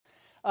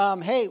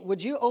Hey,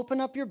 would you open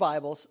up your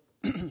Bibles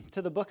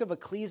to the book of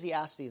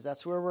Ecclesiastes?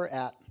 That's where we're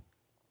at.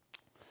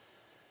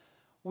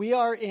 We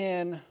are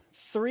in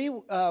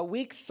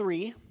week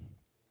 3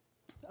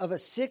 of a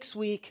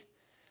 6-week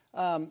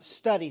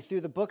study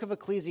through the book of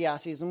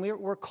Ecclesiastes. And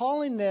we're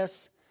calling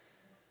this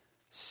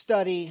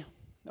study,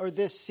 or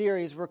this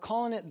series, we're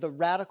calling it the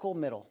Radical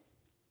Middle.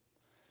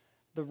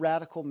 The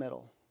Radical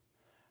Middle.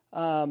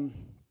 And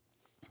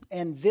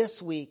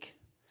this week,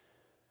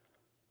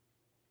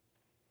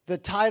 the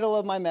title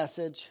of my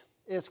message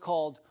is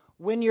called,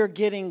 When You're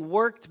Getting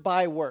Worked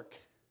by Work.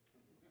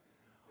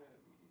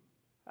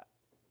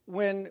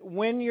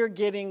 When you're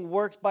getting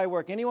worked by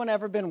work. Anyone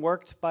ever been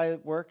worked by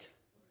work?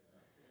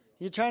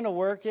 You're trying to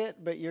work it,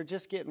 but you're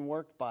just getting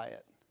worked by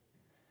it.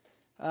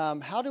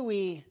 How do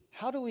we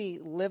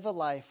live a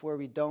life where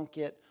we don't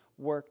get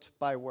worked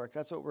by work?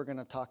 That's what we're going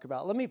to talk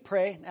about. Let me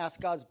pray and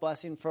ask God's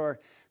blessing for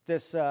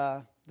this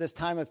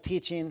time of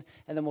teaching,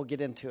 and then we'll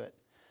get into it.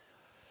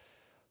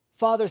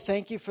 Father,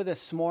 thank you for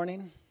this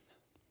morning.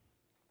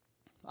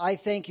 I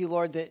thank you,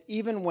 Lord, that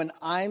even when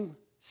I'm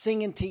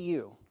singing to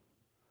you,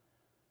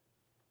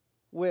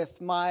 with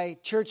my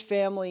church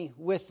family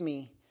with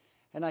me,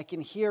 and I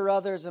can hear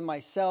others and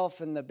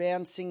myself and the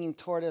band singing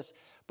toward us,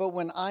 but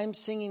when I'm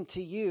singing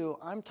to you,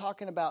 I'm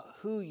talking about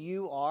who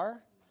you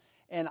are,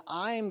 and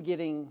I'm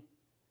getting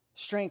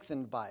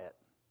strengthened by it.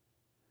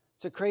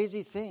 It's a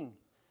crazy thing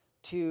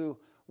to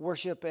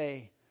worship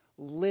a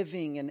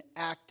living and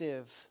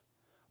active,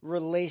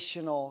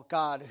 relational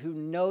God who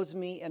knows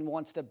me and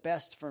wants the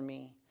best for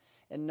me,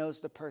 and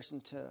knows the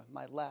person to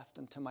my left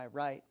and to my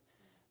right,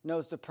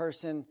 knows the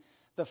person,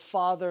 the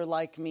Father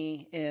like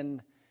me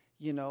in,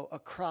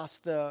 across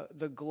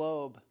the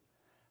globe,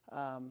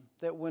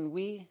 that when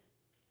we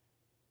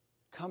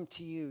come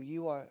to you,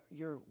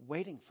 you're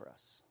waiting for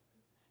us.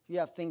 You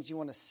have things you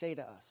want to say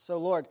to us. So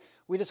Lord,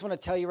 we just want to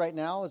tell you right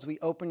now as we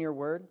open your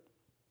word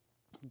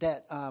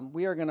that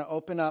we are going to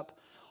open up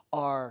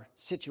our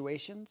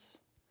situations.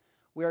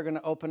 We are going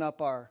to open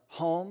up our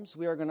homes.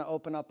 We are going to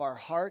open up our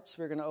hearts.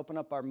 We're going to open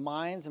up our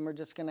minds. And we're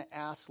just going to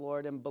ask,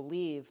 Lord, and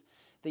believe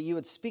that you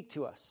would speak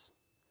to us,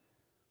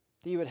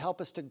 that you would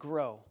help us to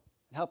grow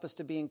and help us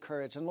to be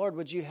encouraged. And Lord,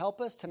 would you help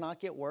us to not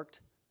get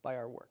worked by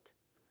our work?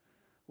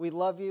 We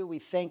love you. We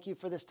thank you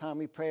for this time.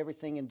 We pray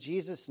everything in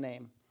Jesus'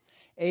 name.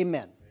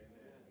 Amen.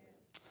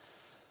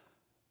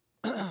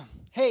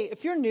 Hey,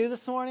 if you're new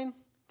this morning,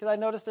 because I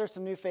noticed there's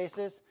some new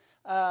faces,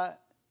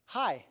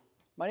 hi,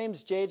 my name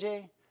is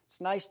JJ. It's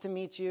nice to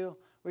meet you.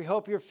 We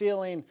hope you're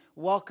feeling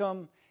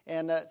welcome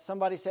and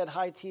somebody said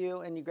hi to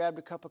you and you grabbed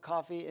a cup of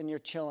coffee and you're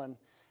chilling.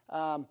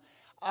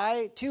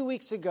 2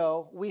 weeks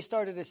ago, we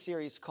started a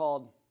series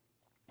called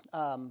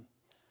The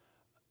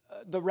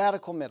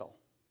Radical Middle.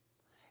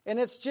 And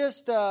it's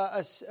just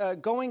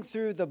going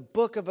through the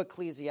book of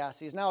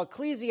Ecclesiastes. Now,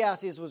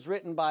 Ecclesiastes was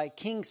written by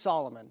King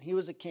Solomon. He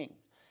was a king.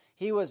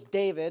 He was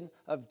David,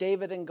 of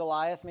David and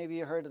Goliath. Maybe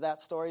you heard of that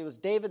story. He was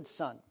David's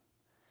son.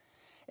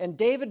 And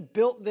David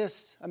built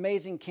this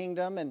amazing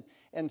kingdom,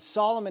 and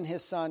Solomon,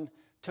 his son,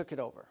 took it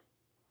over.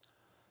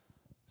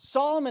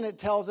 Solomon, it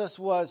tells us,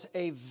 was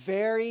a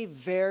very,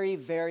 very,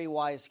 very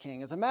wise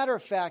king. As a matter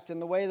of fact,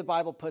 and the way the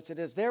Bible puts it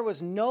is, there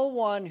was no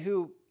one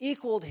who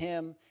equaled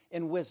him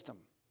in wisdom.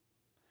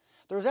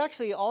 There was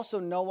actually also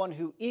no one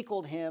who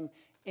equaled him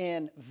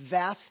in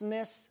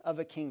vastness of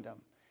a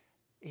kingdom.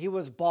 He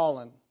was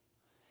ballin'.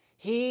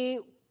 He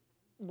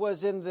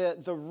was in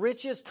the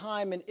richest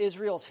time in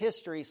Israel's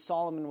history.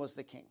 Solomon was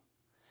the king.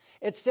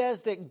 It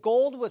says that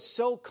gold was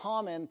so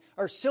common,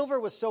 or silver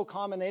was so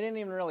common, they didn't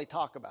even really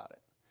talk about it.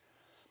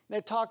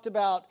 They talked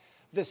about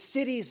the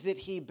cities that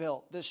he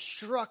built, the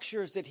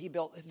structures that he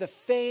built, the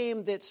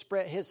fame that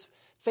spread, his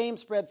fame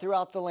spread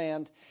throughout the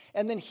land.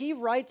 And then he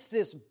writes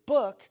this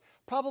book,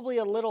 probably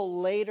a little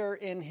later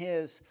in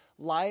his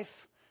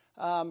life.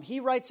 He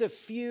writes a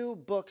few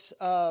books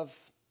of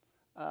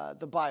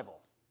the Bible.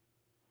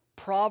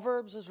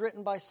 Proverbs is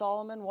written by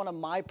Solomon, one of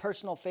my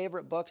personal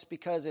favorite books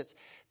because it's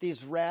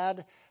these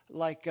rad,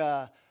 like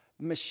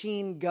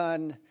machine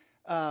gun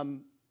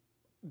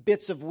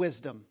bits of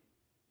wisdom.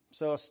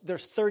 So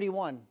there's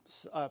 31.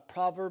 A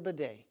proverb a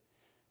day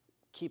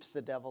keeps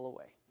the devil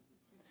away,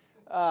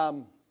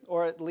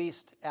 or at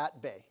least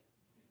at bay.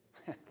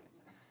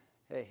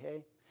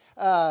 Hey.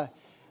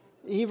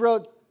 He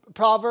wrote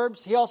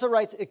Proverbs. He also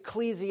writes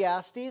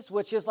Ecclesiastes,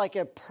 which is like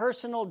a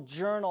personal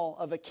journal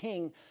of a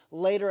king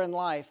later in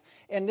life.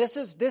 And this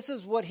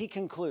is what he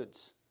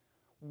concludes.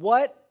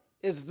 What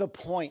is the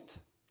point?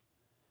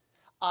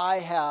 I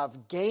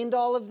have gained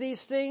all of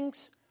these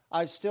things.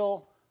 I'm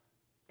still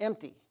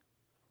empty.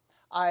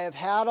 I have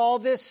had all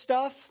this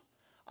stuff.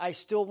 I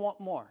still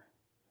want more.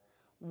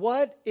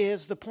 What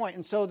is the point?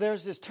 And so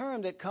there's this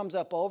term that comes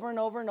up over and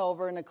over and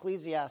over in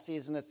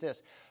Ecclesiastes, and it's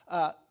this.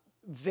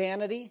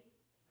 Vanity,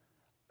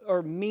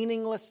 or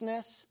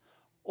meaninglessness,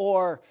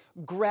 or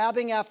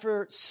grabbing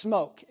after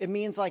smoke. It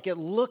means like it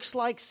looks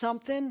like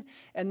something,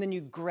 and then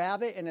you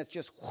grab it, and it's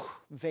just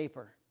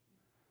vapor.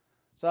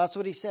 So that's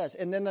what he says.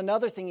 And then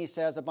another thing he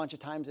says a bunch of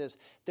times is,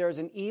 there is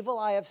an evil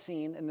I have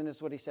seen, and then this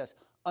is what he says,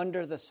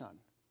 under the sun.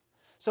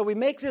 So we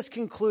make this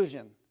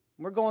conclusion.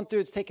 We're going through,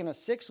 it's taken us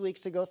 6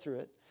 weeks to go through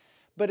it.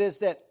 But is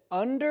that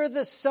under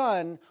the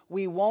sun,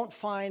 we won't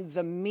find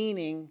the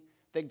meaning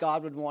that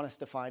God would want us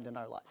to find in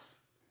our lives.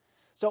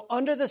 So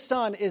under the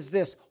sun is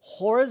this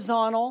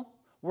horizontal,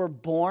 we're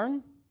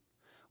born,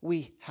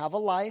 we have a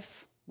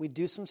life, we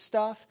do some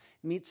stuff,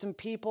 meet some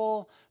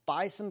people,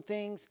 buy some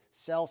things,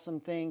 sell some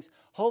things.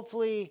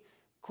 Hopefully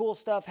cool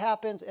stuff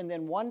happens, and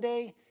then one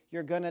day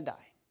you're going to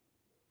die.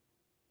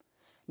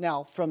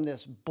 Now, from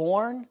this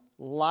born,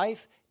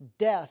 life,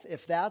 death,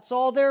 if that's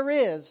all there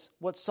is,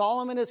 what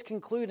Solomon is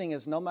concluding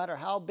is no matter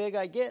how big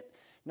I get,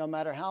 no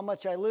matter how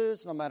much I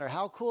lose, no matter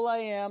how cool I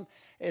am,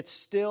 it's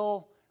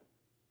still,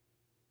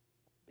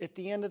 at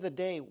the end of the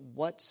day,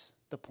 what's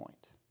the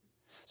point?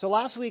 So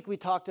last week we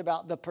talked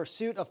about the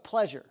pursuit of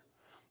pleasure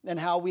and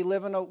how we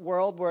live in a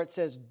world where it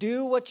says,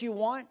 do what you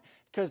want,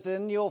 because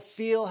then you'll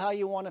feel how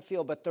you want to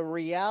feel. But the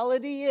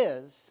reality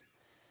is,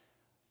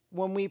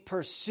 when we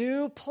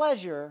pursue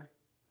pleasure,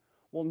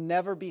 we'll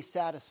never be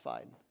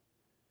satisfied.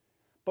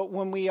 But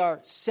when we are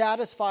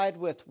satisfied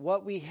with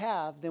what we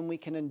have, then we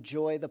can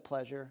enjoy the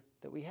pleasure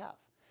that we have.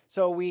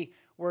 So we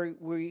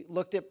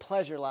looked at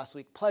pleasure last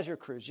week, Pleasure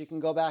Cruise. You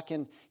can go back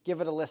and give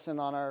it a listen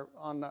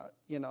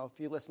if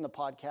you listen to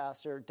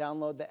podcasts or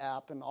download the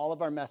app, and all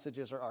of our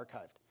messages are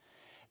archived.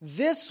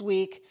 This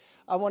week,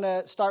 I want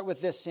to start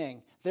with this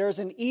saying. There is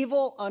an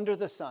evil under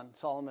the sun,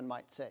 Solomon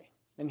might say.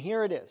 And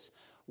here it is.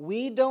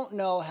 We don't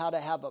know how to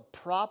have a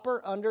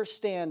proper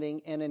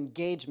understanding and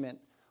engagement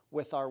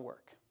with our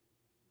work.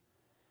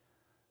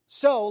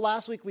 So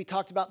last week we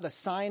talked about the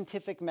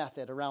scientific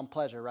method around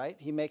pleasure, right?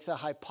 He makes a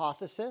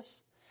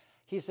hypothesis.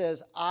 He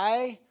says,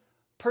 I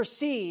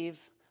perceive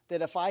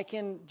that if I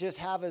can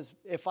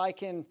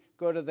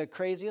go to the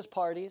craziest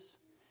parties,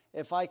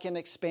 if I can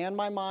expand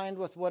my mind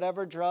with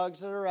whatever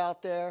drugs that are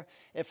out there,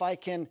 if I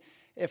can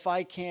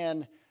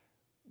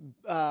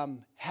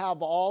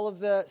have all of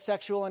the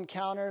sexual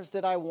encounters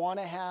that I want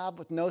to have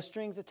with no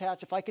strings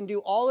attached, if I can do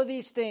all of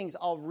these things,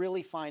 I'll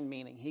really find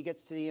meaning. He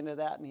gets to the end of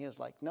that and he is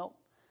like, nope.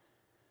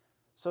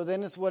 So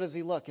then what does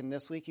he look? And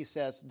this week he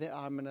says,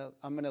 I'm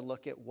gonna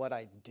look at what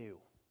I do.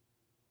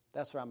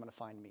 That's where I'm going to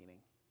find meaning.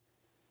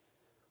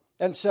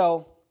 And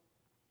so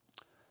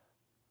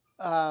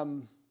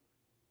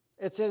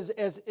it's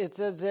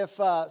as if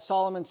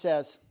Solomon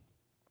says,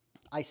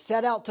 I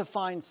set out to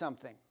find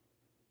something,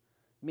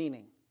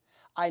 meaning.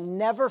 I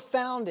never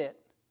found it,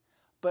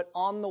 but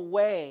on the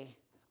way,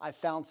 I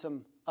found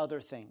some other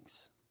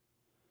things.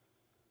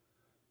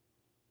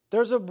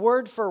 There's a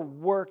word for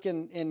work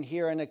in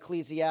here in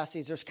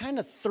Ecclesiastes. There's kind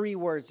of 3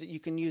 words that you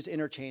can use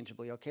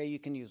interchangeably, okay? You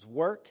can use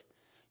work,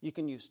 you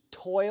can use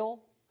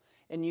toil,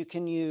 and you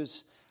can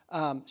use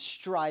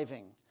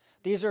striving.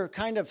 These are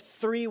kind of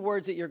 3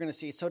 words that you're going to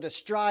see. So to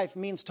strive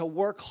means to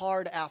work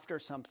hard after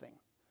something.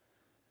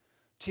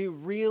 To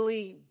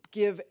really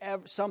give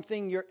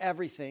something your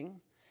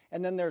everything.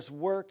 And then there's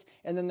work,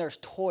 and then there's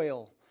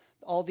toil.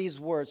 All these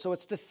words. So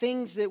it's the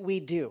things that we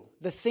do,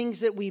 the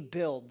things that we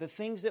build, the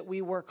things that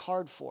we work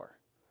hard for.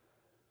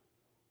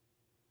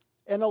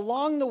 And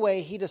along the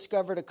way, he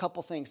discovered a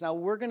couple things. Now,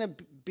 we're going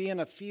to be in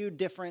a few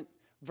different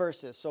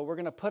verses. So we're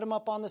going to put them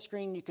up on the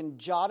screen. You can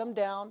jot them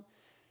down.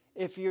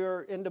 If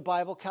you're into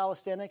Bible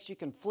calisthenics, you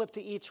can flip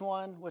to each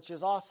one, which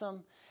is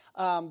awesome.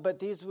 But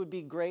these would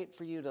be great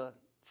for you to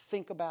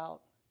think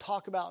about,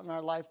 talk about in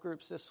our life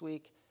groups this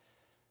week.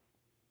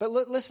 But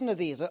listen to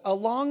these.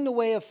 Along the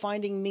way of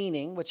finding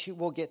meaning, which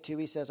we'll get to,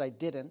 he says, I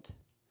didn't.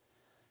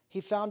 He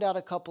found out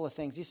a couple of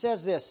things. He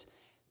says this,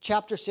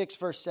 chapter 6,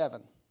 verse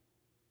 7.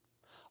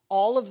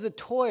 All of the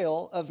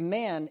toil of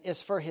man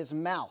is for his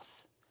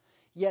mouth,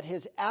 yet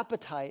his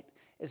appetite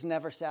is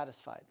never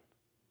satisfied.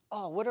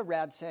 Oh, what a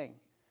rad saying.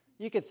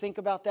 You could think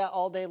about that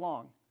all day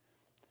long.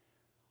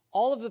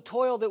 All of the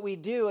toil that we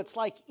do, it's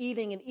like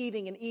eating and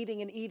eating and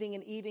eating and eating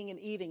and eating and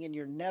eating, and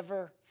you're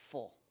never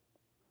full.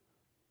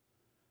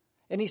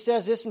 And he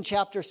says this in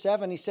chapter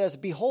 7. He says,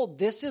 behold,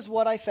 this is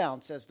what I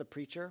found, says the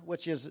preacher,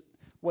 which is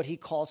what he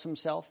calls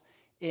himself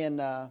in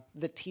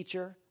the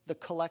teacher, the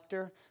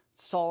collector,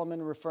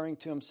 Solomon referring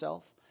to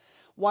himself.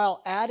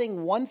 While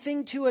adding one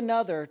thing to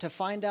another to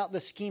find out the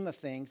scheme of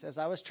things, as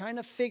I was trying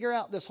to figure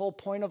out this whole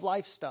point of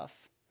life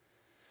stuff,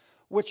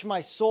 which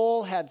my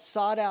soul had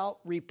sought out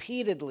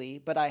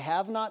repeatedly, but I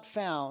have not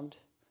found.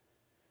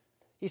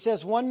 He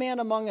says, one man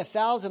among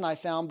 1,000 I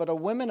found, but a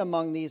woman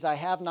among these I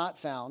have not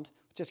found.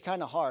 Which is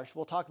kind of harsh.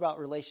 We'll talk about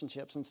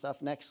relationships and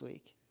stuff next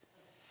week.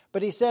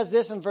 But he says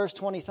this in verse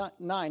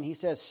 29. He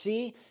says,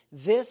 see,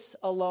 this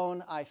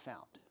alone I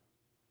found.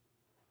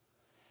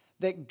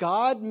 That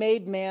God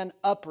made man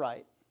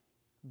upright,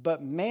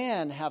 but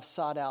man have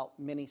sought out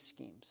many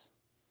schemes.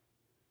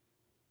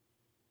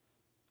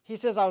 He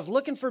says, I was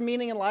looking for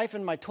meaning in life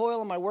and my toil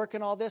and my work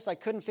and all this. I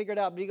couldn't figure it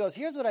out. But he goes,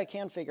 here's what I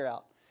can figure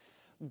out.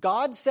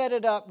 God set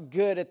it up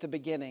good at the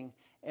beginning,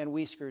 and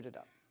we screwed it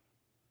up.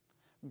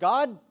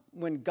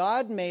 When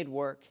God made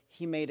work,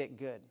 he made it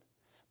good.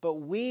 but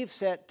we've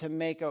set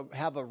to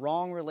have a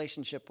wrong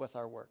relationship with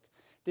our work.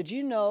 Did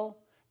you know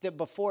that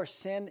before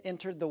sin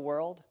entered the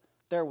world,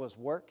 there was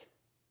work?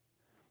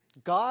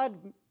 God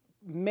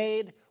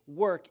made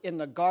work in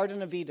the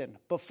Garden of Eden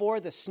before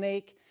the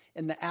snake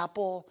and the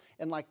apple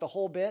and like the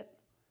whole bit.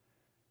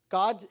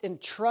 God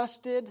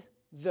entrusted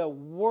the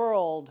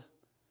world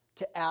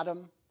to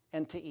Adam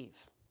and to Eve.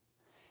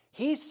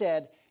 He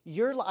said,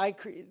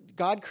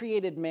 God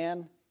created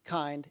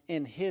mankind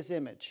in his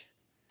image.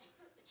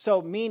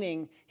 So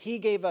meaning he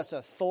gave us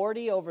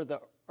authority over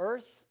the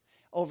earth,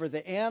 over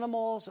the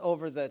animals,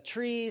 over the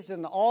trees,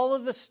 and all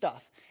of the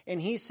stuff.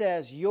 And he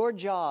says, your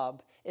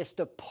job is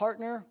to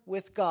partner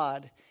with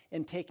God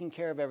in taking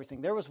care of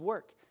everything. There was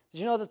work. Did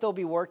you know that there'll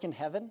be work in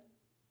heaven?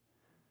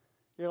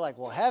 You're like,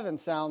 well, heaven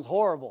sounds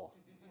horrible.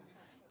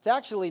 It's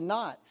actually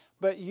not.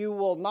 But you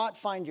will not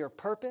find your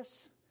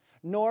purpose,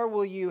 nor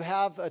will you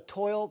have a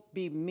toil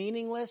be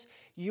meaningless.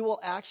 You will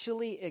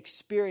actually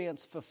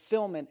experience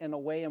fulfillment in a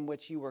way in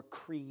which you were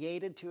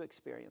created to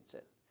experience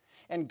it.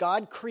 And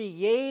God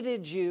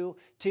created you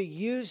to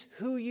use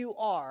who you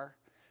are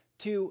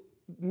to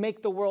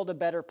make the world a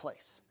better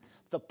place.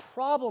 The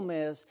problem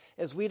is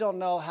we don't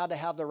know how to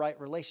have the right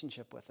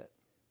relationship with it.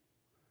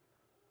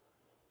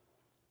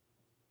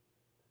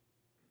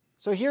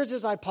 So here's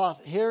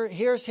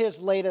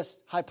his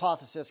latest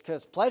hypothesis,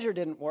 because pleasure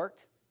didn't work.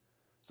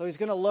 So he's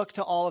going to look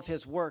to all of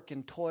his work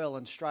and toil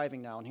and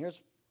striving now. And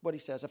here's what he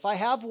says. If I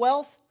have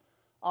wealth,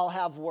 I'll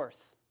have worth.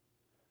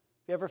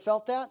 Have you ever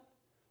felt that?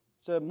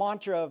 It's a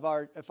mantra of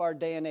our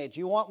day and age.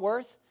 You want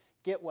worth?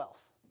 Get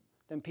wealth.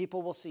 Then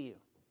people will see you.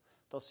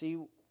 They'll see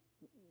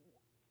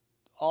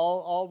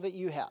all that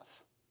you have.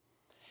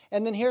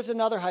 And then here's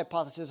another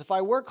hypothesis. If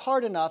I work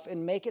hard enough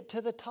and make it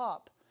to the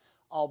top,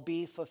 I'll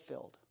be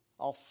fulfilled.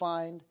 I'll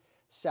find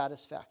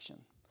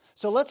satisfaction.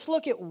 So let's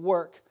look at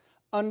work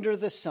under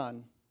the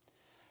sun.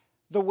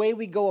 The way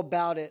we go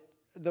about it,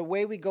 the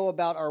way we go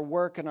about our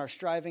work and our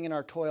striving and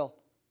our toil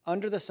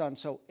under the sun.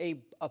 So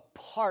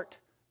apart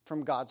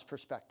from God's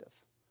perspective.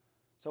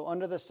 So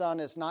under the sun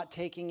is not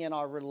taking in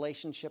our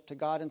relationship to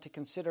God into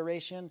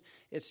consideration.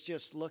 It's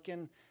just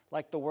looking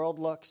like the world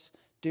looks,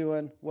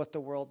 doing what the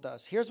world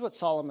does. Here's what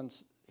Solomon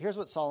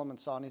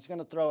saw, and he's going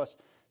to throw us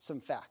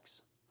some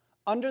facts.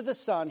 Under the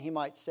sun, he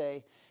might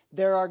say,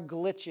 there are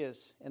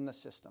glitches in the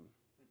system.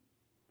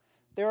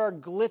 There are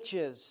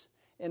glitches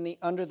in the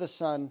under the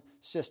sun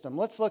system.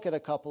 Let's look at a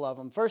couple of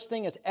them. First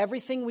thing is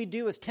everything we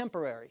do is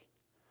temporary.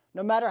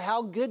 No matter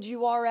how good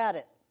you are at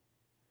it,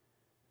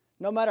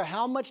 no matter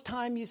how much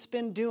time you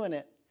spend doing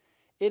it,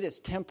 it is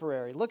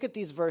temporary. Look at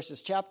these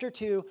verses. Chapter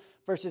 2,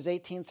 verses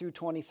 18 through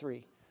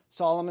 23.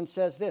 Solomon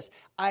says this,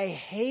 I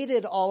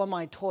hated all of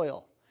my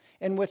toil,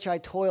 in which I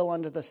toil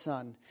under the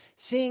sun,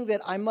 seeing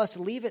that I must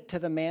leave it to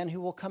the man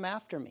who will come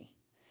after me.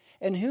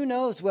 And who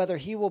knows whether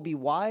he will be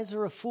wise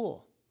or a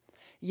fool?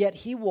 Yet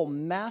he will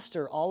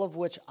master all of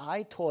which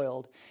I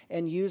toiled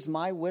and used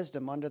my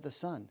wisdom under the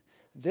sun.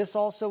 This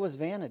also is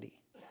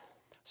vanity.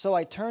 So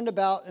I turned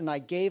about and I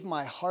gave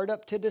my heart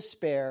up to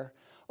despair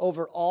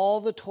over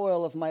all the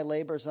toil of my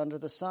labors under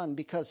the sun,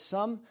 because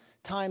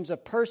sometimes a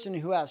person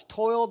who has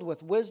toiled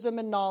with wisdom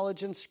and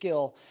knowledge and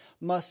skill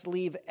must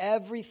leave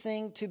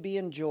everything to be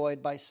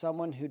enjoyed by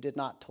someone who did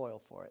not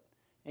toil for it.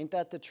 Ain't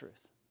that the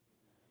truth?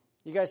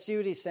 You guys see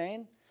what he's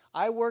saying?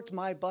 I worked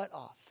my butt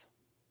off.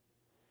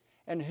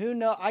 And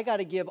I got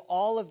to give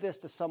all of this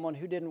to someone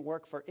who didn't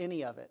work for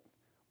any of it.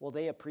 Will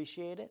they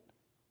appreciate it?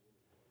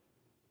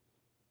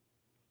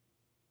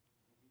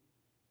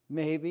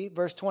 Maybe.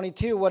 Verse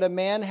 22, what has a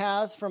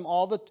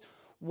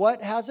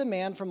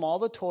man from all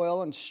the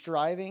toil and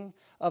striving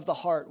of the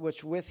heart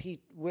with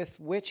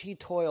which he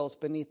toils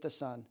beneath the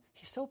sun.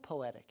 He's so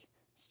poetic.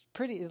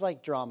 It's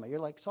like drama. You're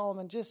like,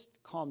 Solomon, just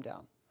calm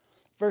down.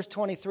 Verse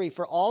 23,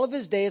 for all of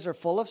his days are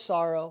full of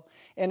sorrow,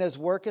 and his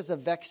work is a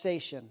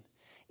vexation.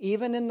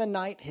 Even in the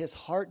night, his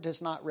heart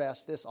does not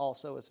rest. This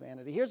also is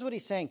vanity. Here's what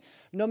he's saying.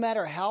 No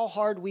matter how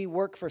hard we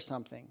work for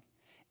something,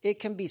 it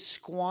can be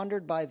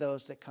squandered by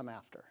those that come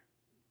after.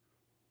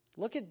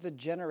 Look at the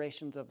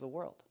generations of the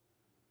world.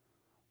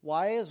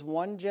 Why is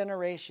one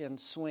generation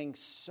swing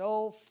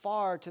so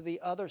far to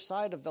the other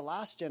side of the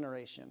last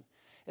generation?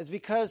 It's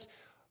because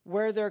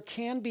where there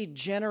can be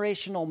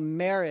generational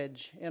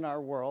marriage in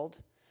our world,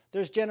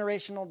 there's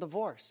generational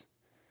divorce.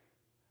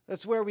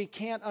 That's where we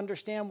can't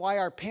understand why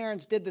our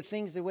parents did the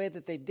things the way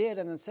that they did,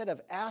 and instead of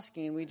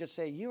asking, we just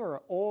say, you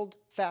are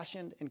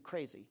old-fashioned and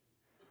crazy.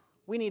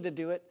 We need to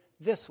do it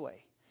this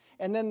way.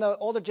 And then the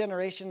older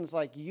generation's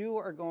like, you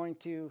are going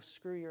to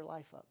screw your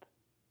life up.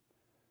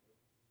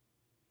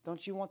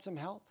 Don't you want some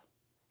help?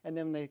 And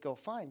then they go,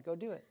 fine, go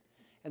do it.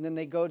 And then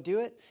they go do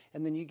it,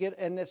 and then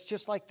and it's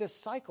just like this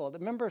cycle.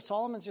 Remember,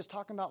 Solomon's just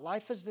talking about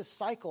life is this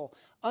cycle.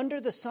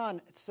 Under the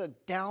sun, it's a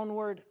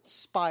downward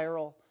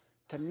spiral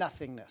to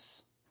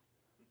nothingness.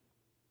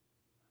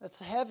 It's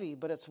heavy,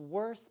 but it's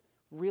worth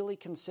really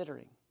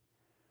considering.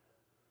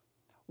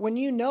 When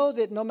you know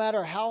that no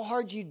matter how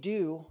hard you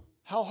do,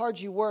 how hard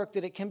you work,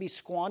 that it can be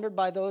squandered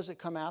by those that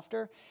come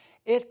after,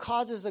 it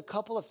causes a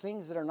couple of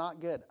things that are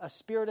not good. A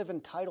spirit of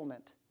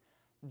entitlement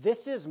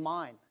This is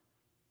mine.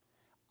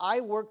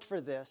 I worked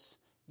for this.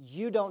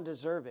 You don't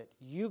deserve it.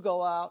 You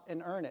go out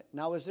and earn it.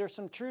 Now, is there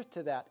some truth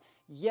to that?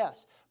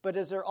 Yes. But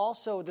does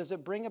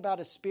it bring about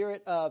a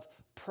spirit of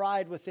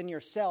pride within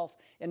yourself?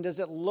 And does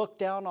it look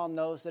down on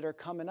those that are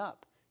coming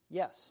up?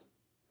 Yes.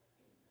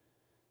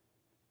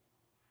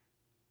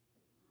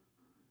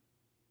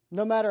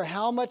 No matter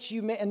how much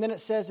you may, and then it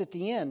says at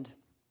the end,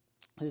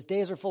 his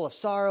days are full of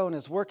sorrow and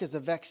his work is a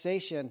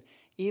vexation.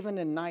 Even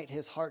in night,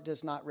 his heart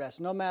does not rest.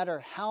 No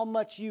matter how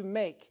much you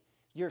make,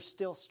 you're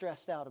still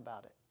stressed out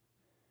about it.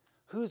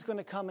 Who's going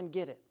to come and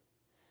get it?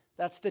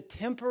 That's the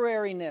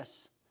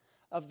temporariness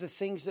of the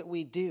things that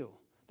we do.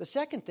 The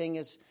second thing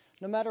is,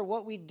 no matter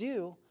what we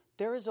do,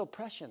 there is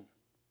oppression.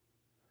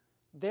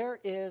 There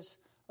is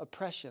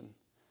oppression.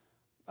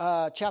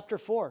 Chapter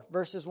 4,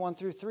 verses 1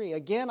 through 3.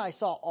 Again, I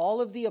saw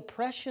all of the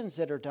oppressions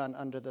that are done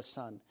under the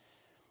sun.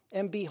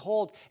 And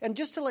behold, and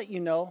just to let you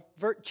know,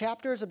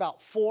 chapters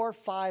about 4,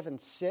 5, and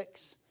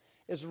 6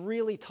 is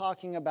really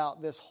talking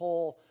about this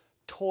whole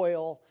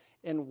toil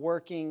and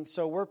working.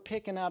 So we're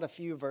picking out a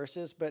few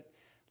verses, but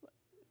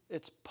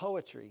it's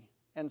poetry.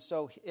 And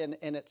so and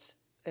it's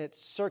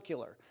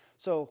circular.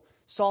 So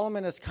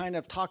Solomon is kind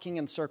of talking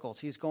in circles.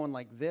 He's going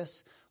like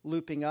this,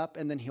 looping up,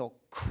 and then he'll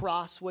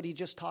cross what he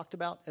just talked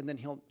about, and then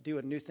he'll do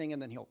a new thing,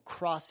 and then he'll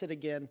cross it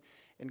again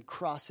and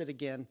cross it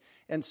again.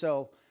 And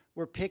so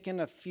we're picking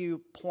a few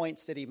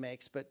points that he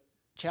makes, but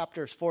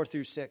chapters 4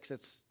 through 6,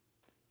 it's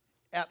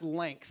at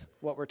length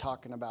what we're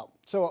talking about.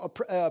 So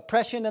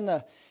oppression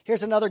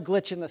here's another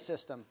glitch in the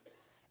system,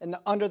 in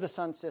the under the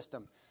sun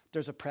system.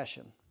 There's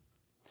oppression.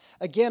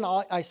 Again,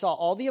 I saw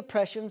all the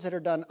oppressions that are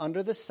done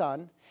under the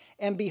sun,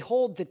 and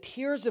behold, the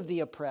tears of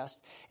the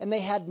oppressed, and they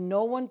had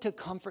no one to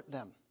comfort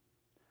them.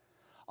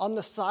 On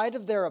the side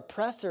of their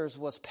oppressors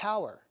was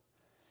power,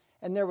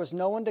 and there was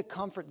no one to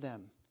comfort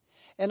them.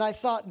 And I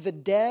thought the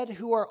dead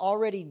who are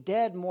already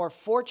dead more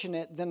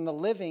fortunate than the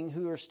living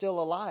who are still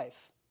alive.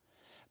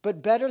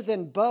 But better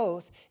than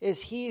both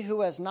is he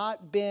who has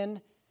not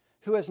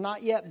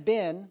yet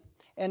been,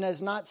 and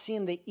has not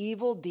seen the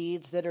evil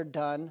deeds that are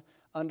done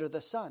under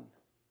the sun.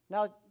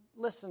 Now,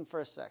 listen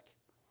for a sec.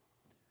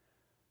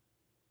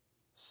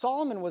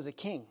 Solomon was a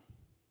king.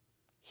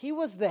 He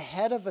was the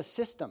head of a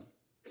system.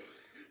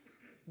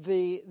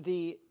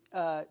 The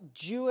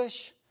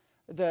Jewish,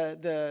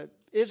 the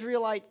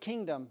Israelite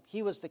kingdom,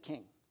 he was the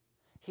king.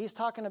 He's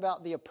talking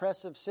about the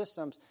oppressive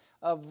systems,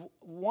 of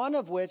one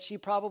of which he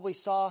probably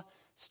saw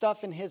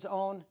stuff in his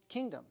own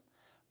kingdom.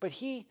 But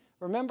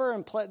remember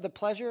in the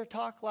pleasure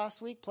talk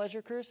last week,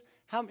 pleasure cruise?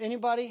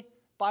 Anybody?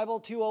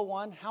 Bible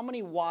 201, how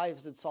many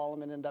wives did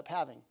Solomon end up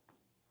having?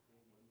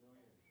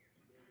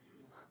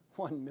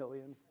 1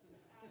 million.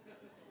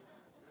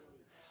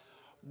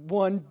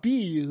 $1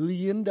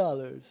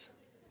 billion.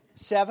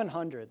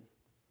 700.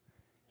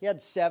 He had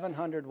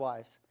 700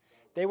 wives.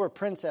 They were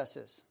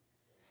princesses.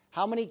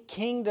 How many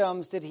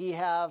kingdoms did he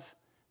have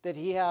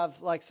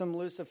like some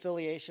loose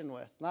affiliation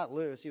with? Not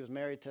loose, he was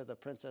married to the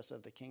princess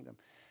of the kingdom.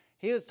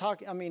 He was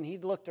talking, he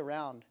looked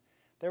around.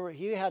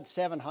 He had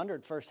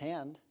 700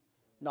 firsthand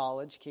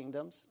knowledge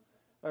kingdoms,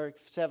 or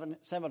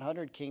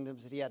 700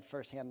 kingdoms that he had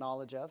firsthand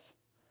knowledge of.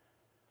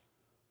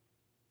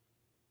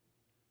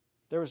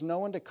 There was no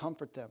one to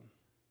comfort them.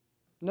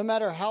 No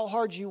matter how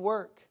hard you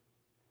work,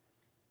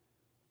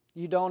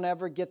 you don't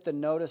ever get the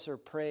notice or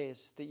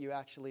praise that you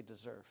actually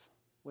deserve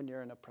when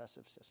you're in an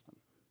oppressive system.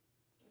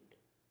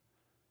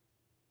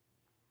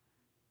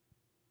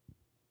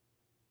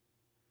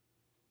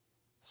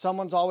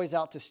 Someone's always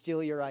out to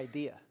steal your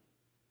idea.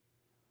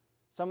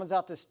 Someone's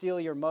out to steal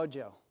your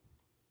mojo.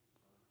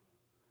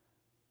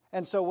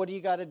 And so what do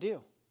you got to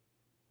do?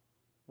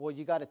 Well,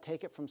 you got to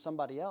take it from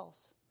somebody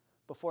else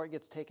before it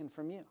gets taken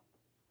from you.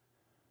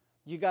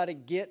 You got to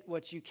get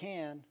what you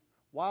can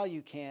while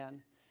you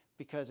can,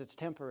 because it's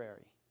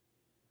temporary.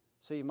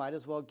 So you might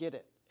as well get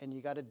it. And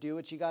you got to do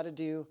what you got to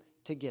do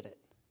to get it.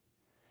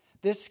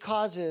 This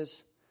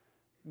causes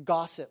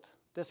gossip.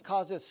 This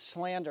causes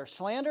slander.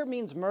 Slander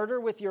means murder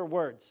with your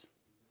words.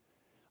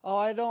 Oh,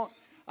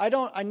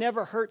 I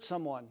never hurt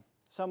someone.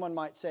 Someone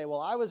might say, well,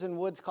 I was in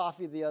Woods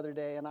Coffee the other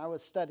day and I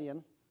was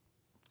studying.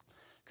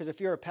 Because if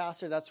you're a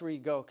pastor, that's where you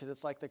go, because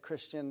it's like the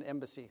Christian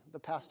embassy. The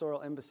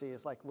pastoral embassy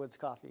is like Woods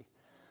Coffee.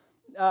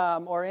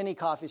 Or any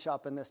coffee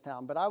shop in this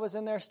town. But I was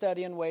in there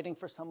studying, waiting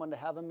for someone to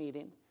have a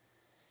meeting.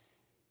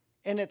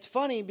 And it's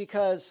funny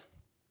because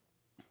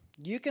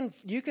you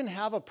can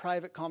have a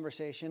private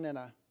conversation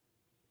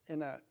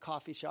in a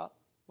coffee shop,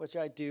 which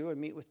I do,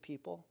 and meet with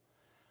people.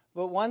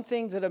 But one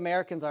thing that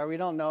Americans are, we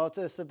don't know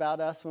this about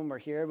us when we're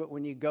here, but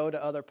when you go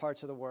to other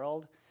parts of the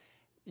world,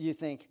 you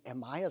think,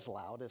 am I as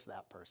loud as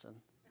that person?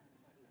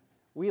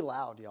 We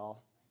loud,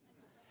 y'all.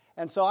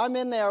 And so I'm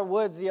in there,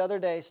 Woods, the other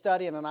day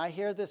studying, and I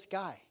hear this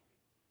guy.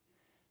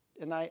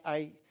 And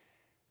I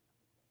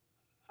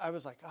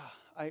was like,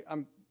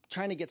 I'm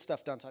trying to get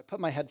stuff done, so I put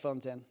my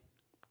headphones in.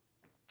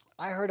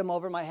 I heard him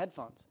over my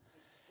headphones.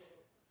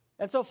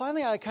 And so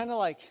finally I kind of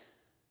like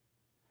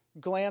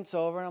glance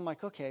over, and I'm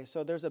like, okay,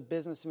 so there's a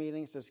business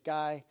meeting. It's this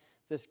guy,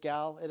 this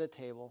gal at a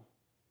table.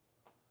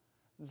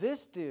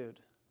 This dude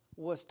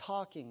was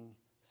talking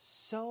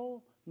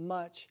so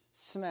much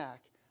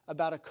smack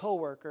about a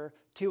coworker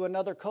to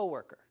another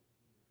coworker.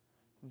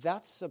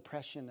 That's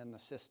suppression in the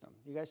system.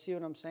 You guys see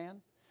what I'm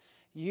saying?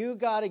 You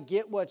got to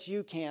get what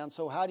you can.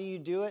 So how do you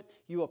do it?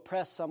 You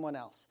oppress someone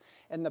else.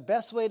 And the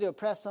best way to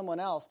oppress someone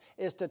else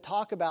is to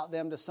talk about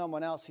them to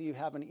someone else who you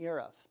have an ear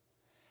of.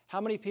 How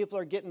many people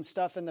are getting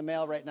stuff in the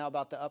mail right now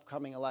about the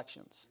upcoming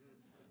elections?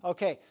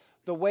 Okay,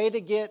 the way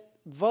to get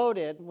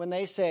voted, when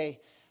they say,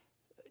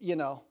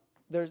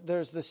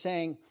 there's the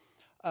saying,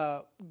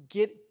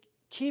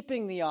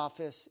 keeping the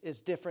office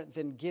is different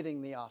than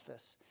getting the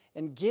office.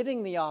 And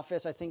getting the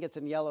office, I think it's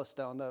in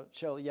Yellowstone, the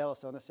show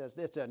Yellowstone, it says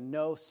it's a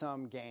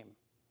no-sum game.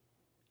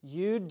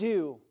 You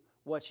do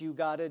what you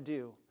got to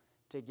do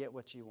to get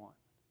what you want.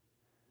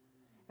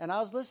 And I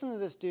was listening to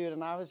this dude,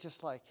 and I was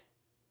just like,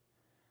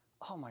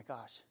 oh my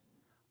gosh,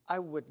 I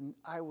would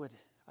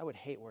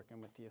hate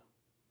working with you.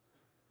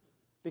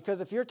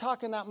 Because if you're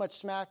talking that much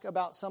smack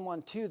about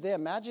someone to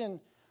them, imagine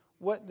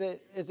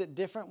is it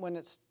different when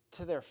it's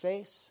to their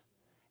face?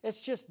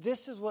 It's just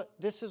this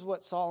is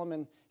what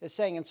Solomon is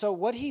saying. And so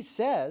what he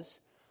says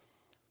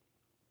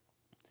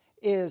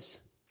is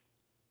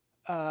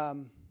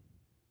you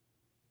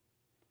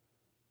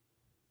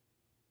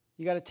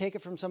got to take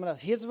it from someone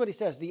else. Here's what he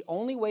says. The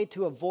only way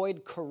to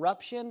avoid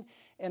corruption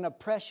and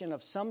oppression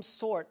of some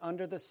sort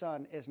under the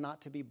sun is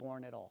not to be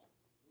born at all.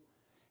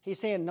 He's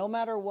saying no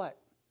matter what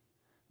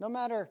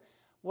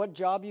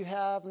job you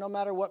have, no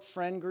matter what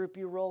friend group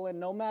you roll in,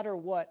 no matter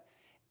what,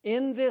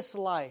 in this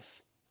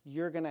life,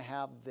 you're going to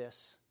have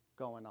this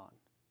going on.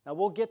 Now,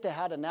 we'll get to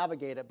how to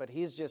navigate it, but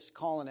he's just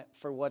calling it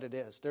for what it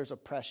is. There's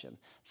oppression.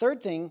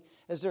 Third thing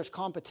is there's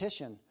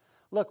competition.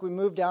 Look, we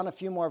moved down a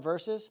few more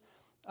verses.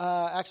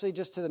 Actually,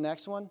 just to the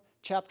next one,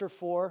 chapter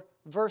 4,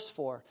 verse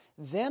 4.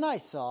 Then I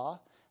saw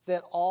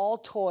that all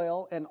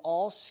toil and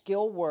all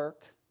skill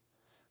work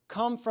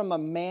come from a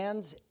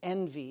man's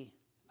envy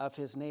of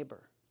his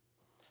neighbor.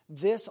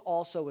 This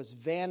also is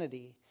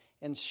vanity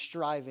and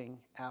striving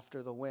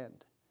after the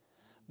wind.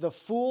 The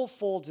fool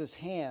folds his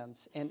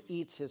hands and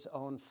eats his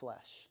own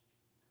flesh.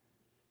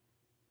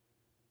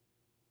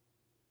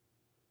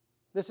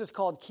 This is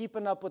called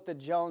keeping up with the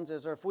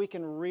Joneses, or if we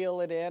can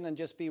reel it in and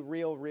just be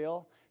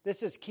real,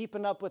 this is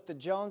keeping up with the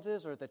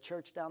Joneses or the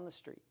church down the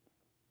street.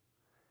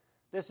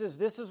 This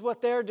is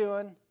what they're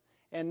doing,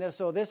 and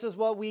so this is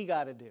what we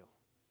got to do.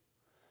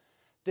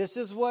 This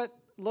is what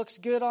looks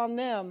good on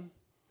them.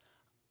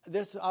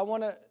 This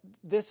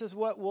is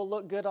what will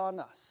look good on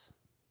us.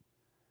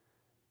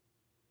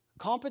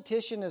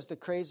 Competition is the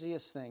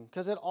craziest thing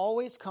because it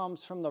always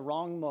comes from the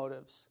wrong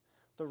motives,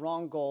 the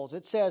wrong goals.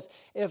 It says,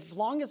 as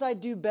long as I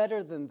do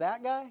better than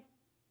that guy,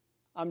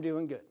 I'm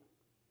doing good.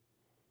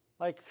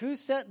 Like, who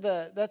set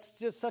that's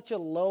just such a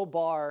low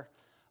bar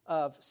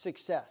of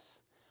success.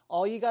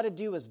 All you got to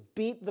do is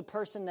beat the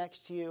person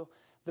next to you,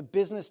 the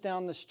business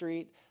down the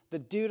street, the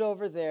dude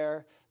over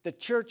there, the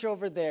church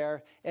over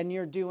there, and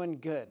you're doing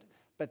good.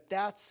 But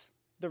that's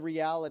the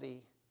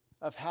reality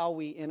of how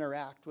we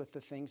interact with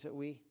the things that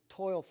we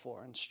toil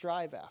for and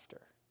strive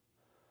after.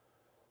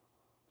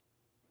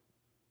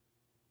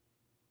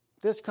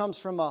 This comes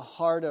from a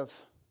heart of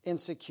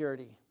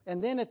insecurity.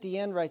 And then at the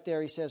end right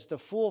there, he says, the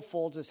fool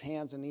folds his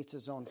hands and eats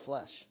his own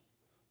flesh.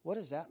 What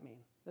does that mean?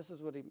 This is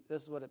what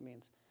it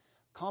means.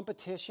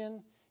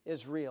 Competition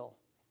is real,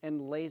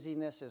 and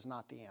laziness is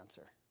not the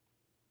answer.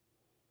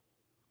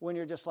 When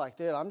you're just like,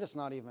 dude, I'm just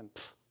not even,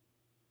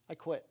 I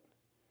quit.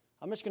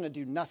 I'm just going to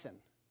do nothing.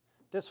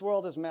 This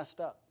world is messed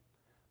up.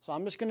 So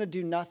I'm just going to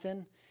do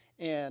nothing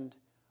and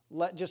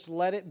let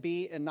it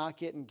be and not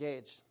get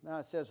engaged. Now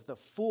it says the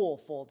fool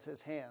folds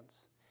his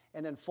hands.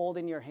 And in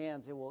folding your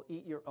hands, it will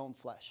eat your own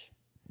flesh.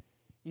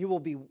 You will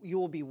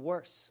be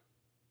worse.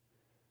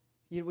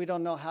 We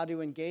don't know how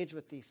to engage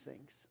with these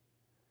things.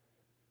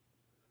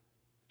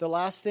 The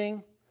last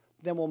thing,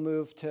 then we'll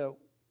move to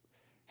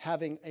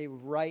having a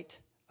right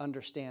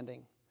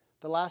understanding.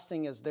 The last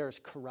thing is there's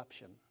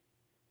corruption.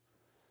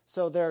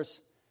 So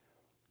there's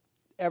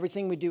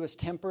everything we do is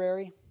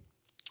temporary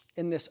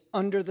in this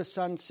under the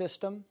sun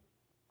system.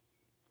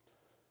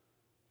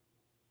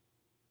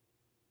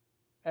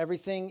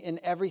 Everything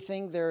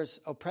there's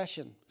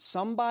oppression.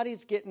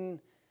 Somebody's getting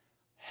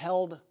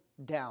held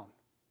down.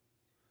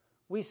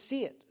 We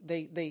see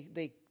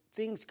it.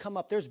 Things come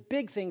up. There's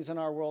big things in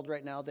our world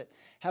right now that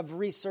have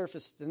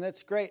resurfaced, and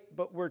that's great.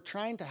 But we're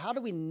trying to, how do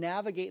we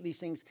navigate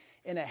these things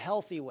in a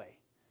healthy way?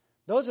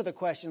 Those are the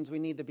questions we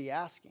need to be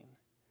asking.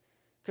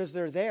 Because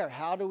they're there.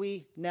 How do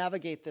we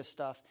navigate this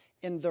stuff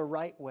in the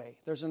right way?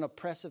 There's an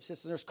oppressive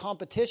system. There's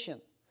competition.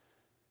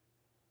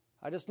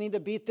 I just need to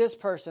beat this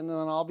person and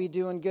then I'll be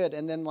doing good.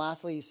 And then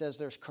lastly, he says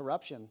there's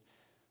corruption.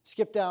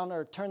 Skip down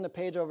or turn the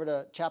page over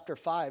to chapter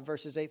 5,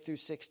 verses 8 through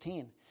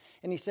 16.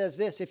 And he says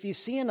this, if you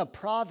see in a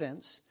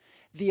province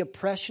the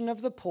oppression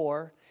of the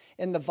poor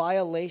and the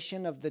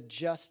violation of the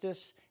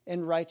justice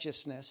and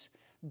righteousness,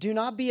 do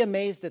not be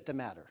amazed at the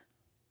matter.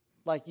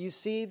 Like you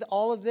see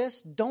all of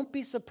this, don't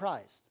be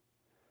surprised.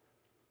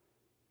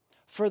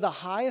 For the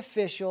high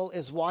official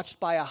is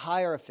watched by a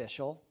higher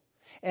official,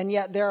 And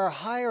yet there are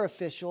higher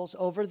officials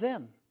over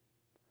them.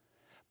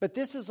 But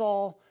this is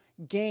all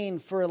gain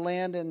for a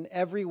land in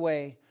every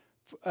way,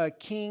 a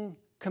king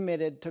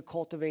committed to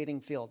cultivating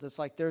fields. It's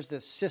like there's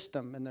this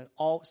system, and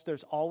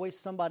there's always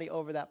somebody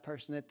over that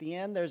person. At the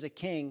end, there's a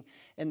king,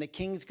 and the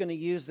king's going to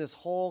use this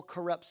whole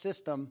corrupt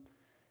system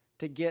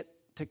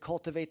to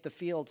cultivate the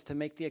fields, to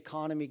make the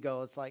economy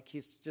go. It's like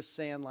he's just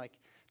saying, like,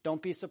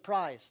 don't be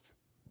surprised.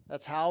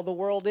 That's how the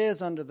world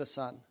is under the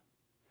sun.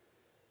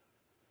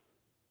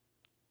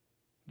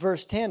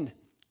 Verse 10,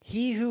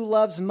 he who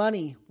loves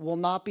money will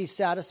not be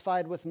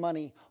satisfied with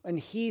money, and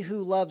he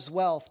who loves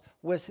wealth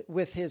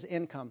with his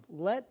income.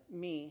 Let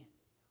me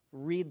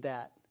read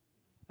that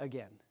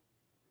again.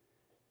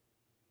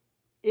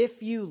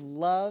 If you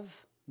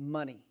love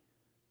money.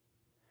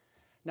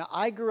 Now,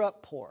 I grew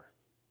up poor.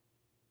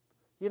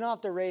 You don't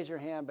have to raise your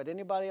hand, but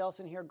anybody else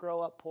in here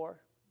grow up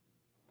poor?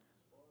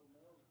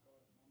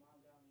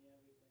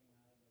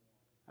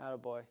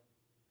 Attaboy.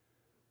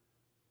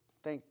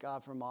 Thank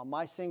God for mom.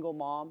 My single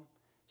mom,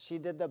 she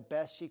did the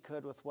best she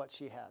could with what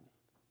she had.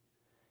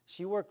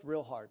 She worked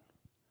real hard,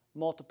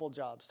 multiple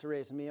jobs to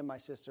raise me and my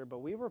sister, but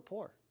we were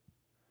poor.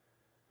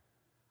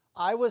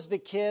 I was the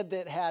kid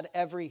that had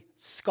every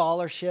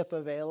scholarship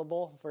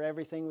available for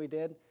everything we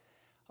did.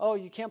 Oh,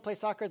 you can't play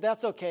soccer?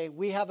 That's okay.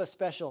 We have a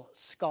special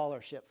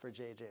scholarship for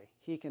JJ.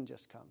 He can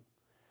just come.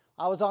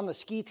 I was on the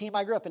ski team.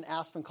 I grew up in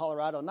Aspen,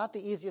 Colorado. Not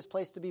the easiest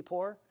place to be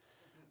poor,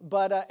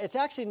 but it's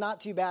actually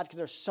not too bad because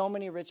there's so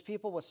many rich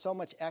people with so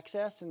much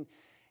excess,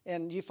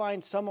 and you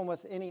find someone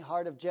with any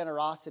heart of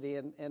generosity,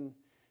 and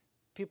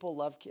people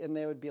love, and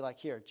they would be like,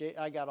 here,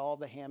 I got all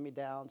the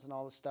hand-me-downs and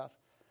all the stuff.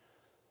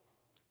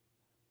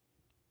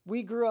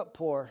 We grew up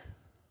poor.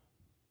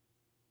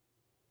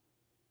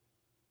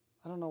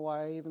 I don't know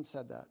why I even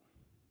said that.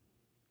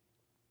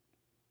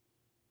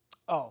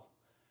 Oh,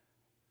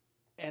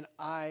 and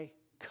I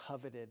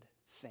coveted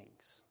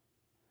things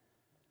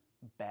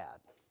bad.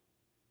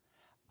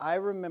 I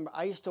remember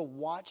I used to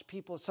watch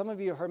people, some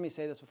of you have heard me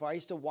say this before, I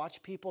used to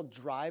watch people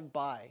drive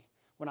by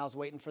when I was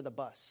waiting for the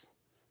bus.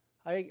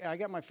 I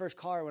got my first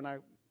car when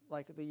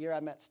the year I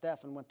met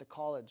Steph and went to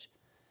college,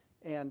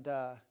 and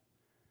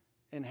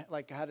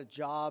like had a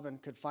job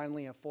and could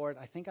finally afford.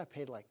 I think I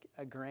paid like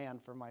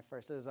 $1,000 for my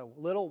first. It was a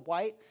little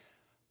white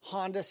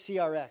Honda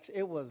CRX.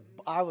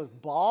 I was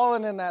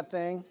balling in that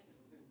thing.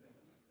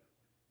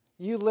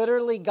 You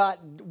literally got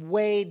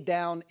weighed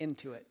down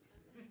into it.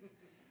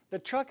 The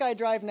truck I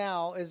drive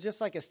now is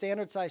just like a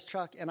standard size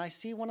truck, and I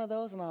see one of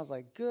those, and I was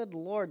like, good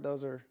Lord,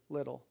 those are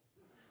little.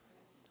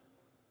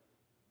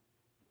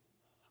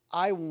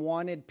 I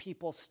wanted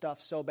people's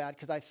stuff so bad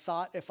because I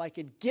thought if I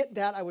could get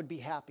that, I would be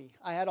happy.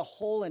 I had a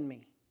hole in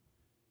me.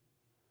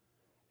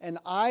 And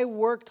I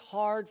worked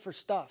hard for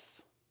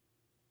stuff.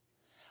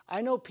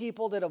 I know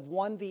people that have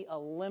won the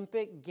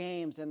Olympic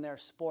Games in their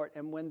sport,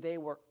 and when they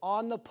were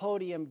on the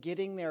podium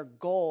getting their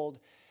gold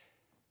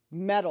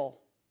medal,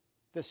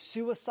 the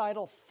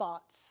suicidal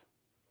thoughts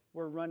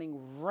were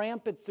running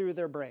rampant through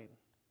their brain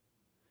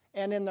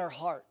and in their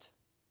heart.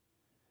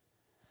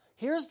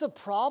 Here's the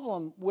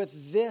problem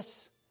with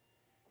this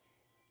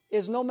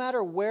is no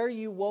matter where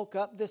you woke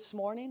up this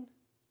morning,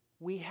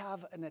 we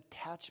have an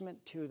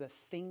attachment to the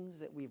things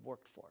that we've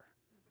worked for,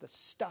 the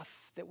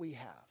stuff that we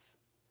have.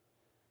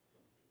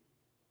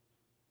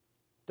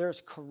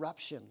 There's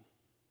corruption.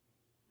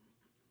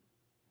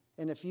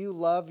 And if you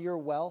love your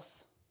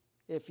wealth,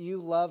 if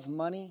you love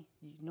money,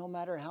 no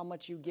matter how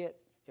much you get,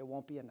 it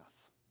won't be enough.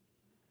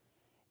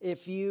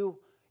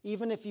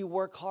 Even if you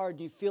work hard,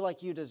 you feel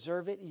like you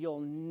deserve it, you'll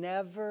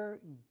never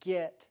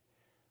get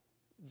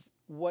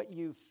what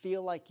you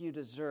feel like you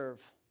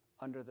deserve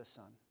under the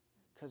sun.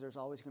 Because there's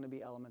always going to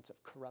be elements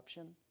of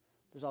corruption.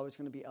 There's always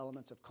going to be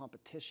elements of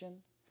competition.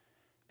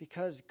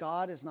 Because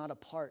God is not a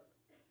part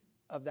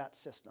of that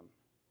system.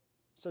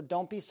 So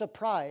don't be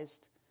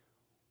surprised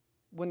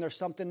when there's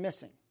something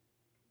missing.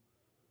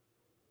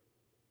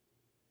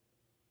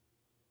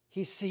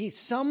 He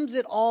sums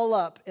it all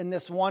up in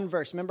this one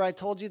verse. Remember I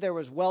told you there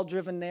was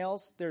well-driven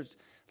nails?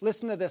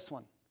 Listen to this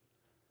one.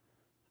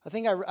 I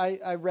think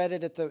I read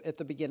it at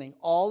the beginning.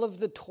 All of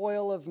the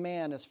toil of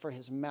man is for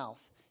his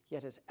mouth,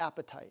 yet his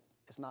appetite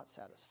is not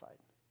satisfied.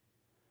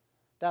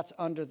 That's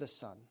under the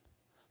sun.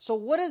 So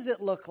what does it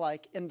look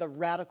like in the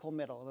radical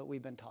middle that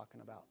we've been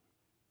talking about?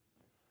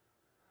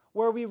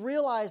 Where we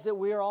realize that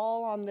we are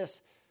all on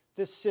this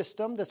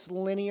system, this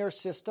linear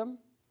system.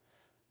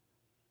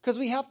 Because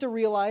we have to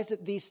realize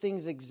that these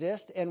things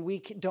exist and we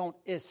don't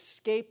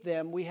escape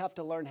them. We have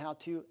to learn how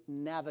to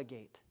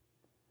navigate.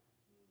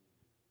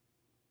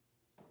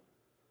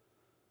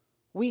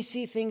 We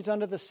see things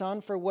under the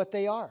sun for what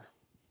they are.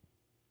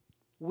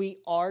 We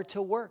are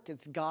to work.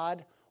 It's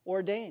God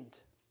ordained.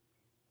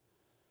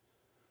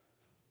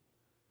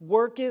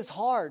 Work is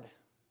hard.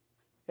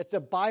 It's a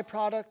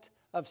byproduct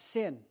of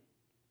sin.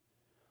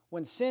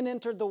 When sin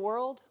entered the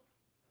world,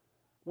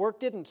 work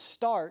didn't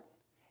start.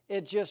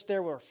 It just,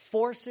 there were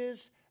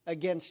forces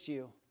against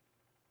you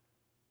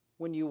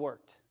when you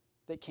worked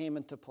that came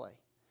into play.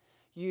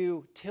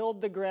 You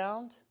tilled the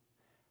ground,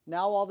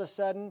 Now all of a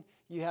sudden,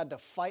 you had to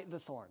fight the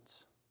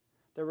thorns.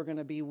 There were going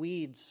to be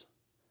weeds.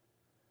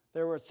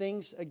 There were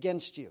things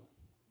against you.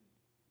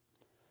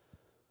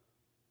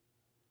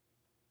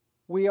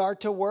 We are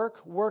to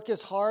work. Work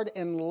is hard,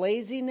 and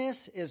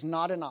laziness is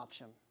not an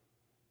option.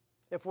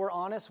 If we're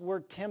honest,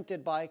 we're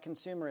tempted by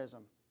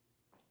consumerism.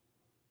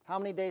 How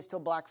many days till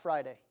Black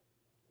Friday?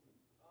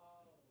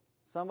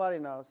 Somebody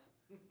knows.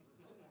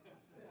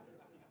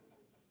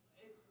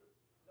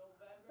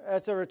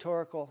 That's a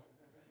rhetorical.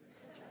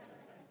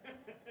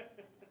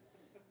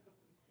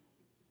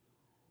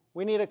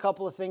 We need a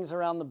couple of things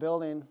around the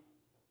building.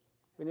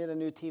 We need a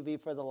new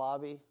TV for the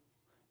lobby.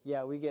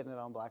 Yeah, we're getting it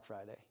on Black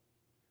Friday.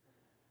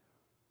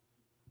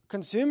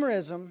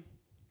 Consumerism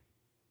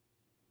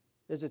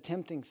is a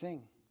tempting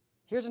thing.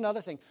 Here's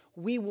another thing.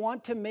 We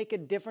want to make a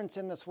difference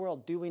in this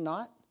world, do we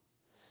not?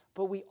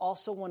 But we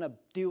also want to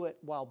do it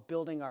while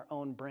building our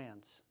own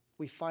brands.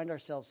 We find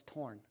ourselves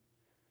torn.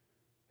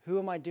 Who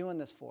am I doing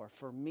this for?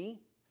 For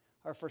me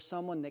or for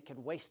someone that could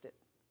waste it?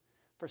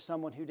 For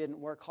someone who didn't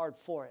work hard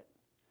for it?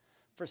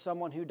 For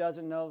someone who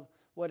doesn't know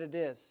what it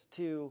is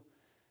to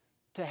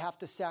have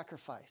to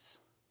sacrifice?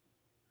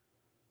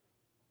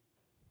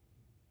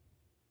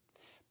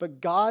 But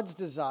God's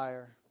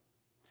desire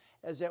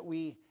is that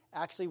we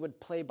actually would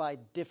play by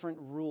different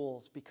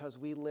rules because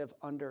we live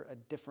under a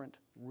different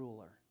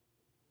ruler.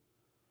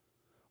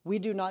 We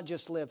do not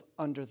just live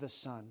under the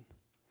sun,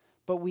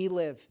 but we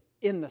live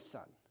in the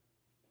sun.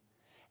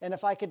 And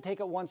if I could take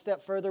it one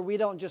step further, we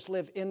don't just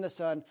live in the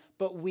sun,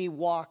 but we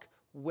walk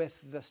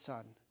with the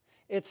sun.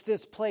 It's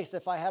this place.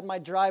 If I had my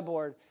dry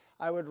board,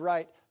 I would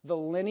write the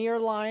linear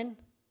line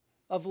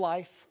of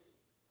life.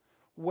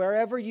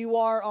 Wherever you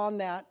are on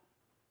that,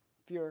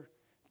 if you're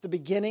at the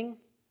beginning,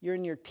 you're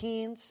in your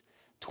teens,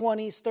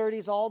 20s,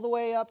 30s, all the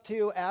way up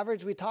to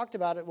average. We talked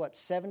about it,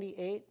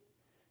 78?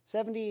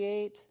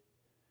 78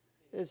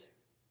 is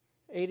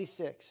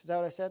 86. Is that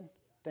what I said?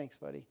 Thanks,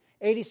 buddy.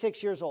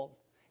 86 years old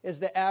is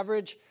the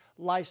average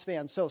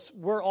lifespan. So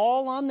we're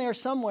all on there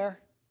somewhere.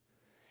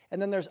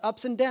 And then there's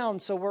ups and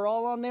downs, so we're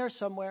all on there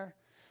somewhere.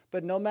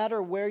 But no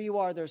matter where you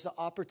are, there's the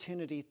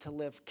opportunity to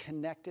live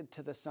connected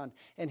to the sun.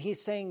 And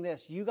he's saying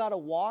this, you got to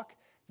walk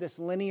this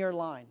linear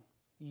line.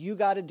 You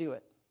got to do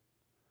it.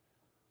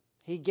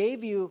 He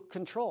gave you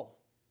control.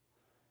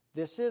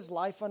 This is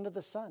life under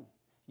the sun.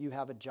 You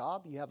have a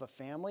job, you have a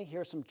family.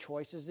 Here's some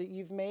choices that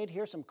you've made.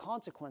 Here's some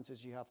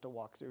consequences you have to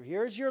walk through.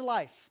 Here's your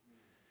life.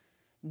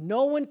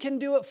 No one can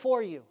do it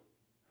for you.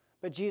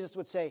 But Jesus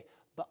would say,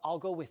 but I'll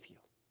go with you.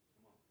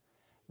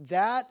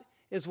 That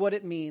is what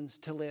it means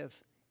to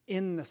live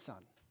in the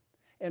sun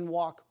and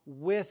walk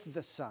with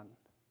the sun.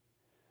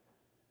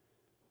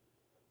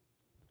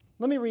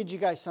 Let me read you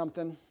guys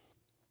something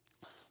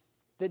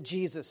that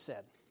Jesus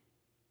said.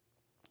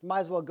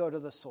 Might as well go to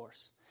the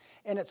source.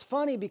 And it's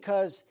funny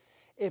because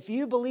if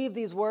you believe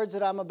these words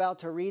that I'm about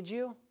to read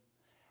you,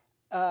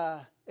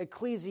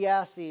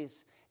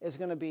 Ecclesiastes is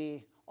going to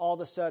be all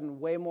of a sudden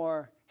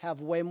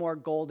have way more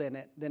gold in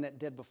it than it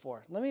did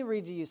before. Let me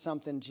read you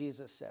something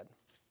Jesus said.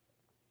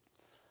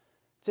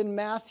 It's in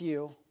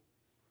Matthew,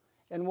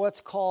 and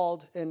what's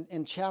called,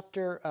 in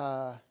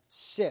chapter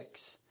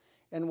 6,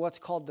 and what's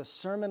called the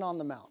Sermon on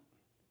the Mount.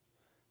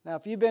 Now,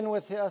 if you've been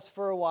with us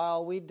for a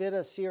while, we did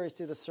a series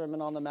through the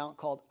Sermon on the Mount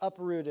called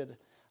Uprooted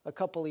a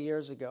couple of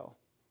years ago.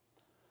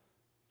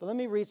 But let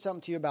me read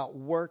something to you about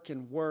work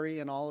and worry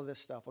and all of this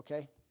stuff,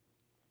 okay?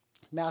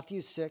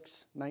 Matthew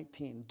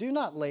 6:19. Do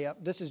not lay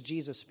up, this is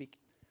Jesus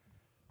speaking.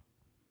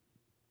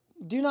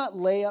 Do not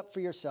lay up for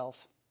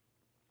yourself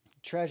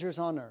treasures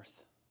on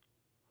earth,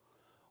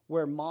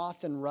 where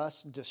moth and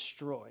rust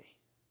destroy,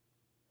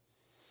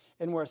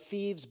 and where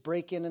thieves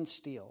break in and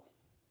steal.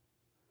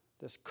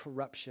 This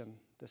corruption,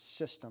 this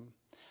system.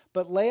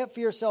 But lay up for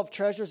yourself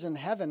treasures in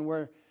heaven,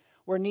 where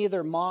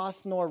neither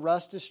moth nor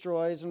rust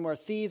destroys, and where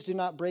thieves do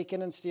not break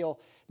in and steal.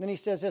 And then he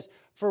says this,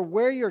 for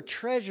where your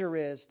treasure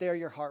is, there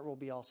your heart will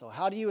be also.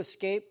 How do you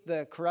escape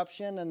the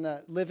corruption and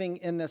the living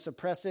in this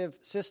oppressive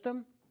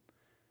system?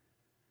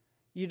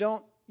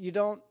 You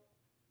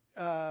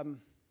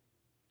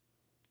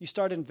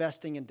start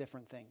investing in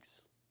different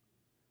things.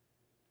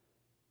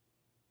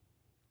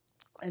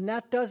 And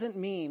that doesn't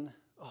mean,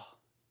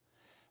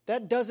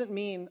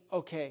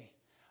 okay,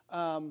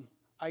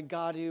 I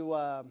got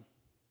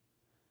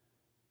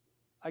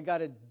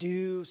to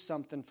do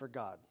something for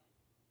God.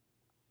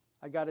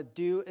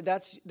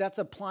 That's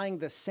applying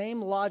the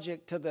same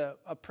logic to the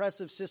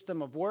oppressive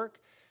system of work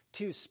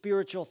to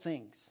spiritual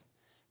things.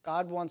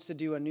 God wants to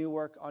do a new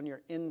work on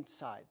your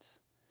insides.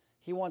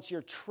 He wants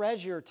your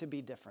treasure to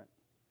be different.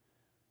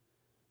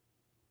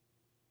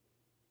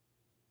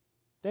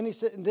 Then he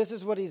said, this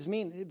is what he's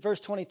mean.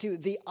 Verse 22,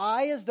 the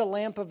eye is the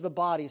lamp of the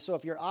body. So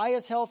if your eye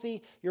is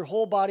healthy, your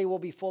whole body will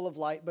be full of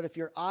light. But if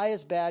your eye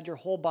is bad, your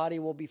whole body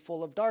will be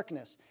full of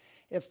darkness.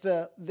 If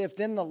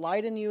then the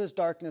light in you is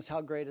darkness,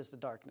 how great is the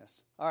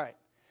darkness? All right.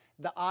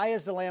 The eye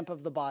is the lamp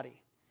of the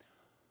body.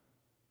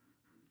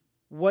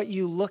 What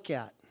you look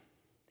at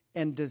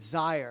and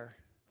desire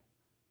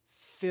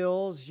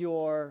fills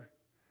your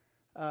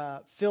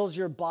fills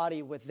your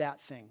body with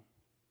that thing.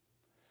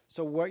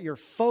 So what your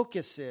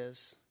focus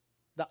is,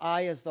 the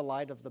eye is the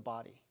light of the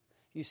body.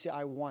 You say,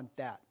 I want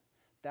that.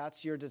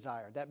 That's your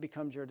desire. That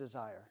becomes your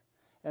desire.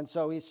 And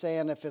so he's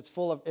saying if it's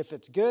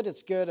good,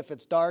 it's good. If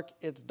it's dark,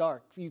 it's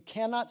dark. You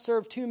cannot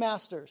serve two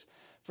masters,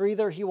 for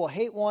either he will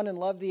hate one and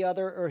love the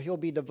other, or he'll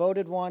be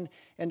devoted one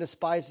and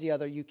despise the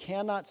other. You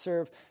cannot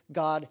serve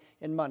God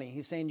and money.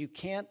 He's saying you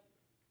can't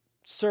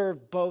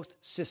serve both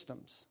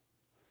systems.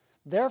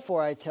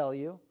 Therefore, I tell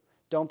you,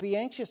 don't be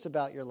anxious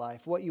about your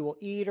life, what you will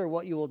eat or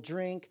what you will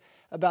drink,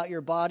 about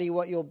your body,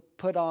 what you'll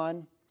put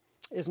on.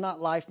 Is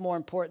not life more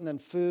important than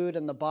food,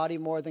 and the body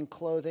more than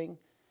clothing?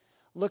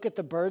 Look at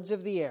the birds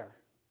of the air.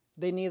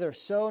 They neither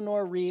sow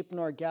nor reap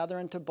nor gather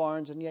into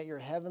barns, and yet your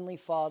heavenly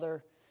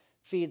Father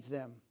feeds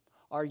them.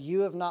 Are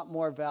you of not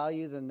more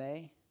value than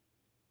they?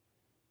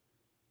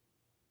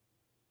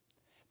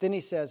 Then he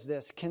says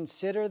this,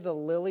 consider the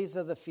lilies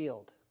of the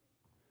field,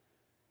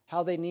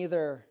 how they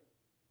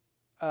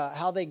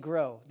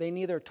grow. They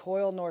neither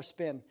toil nor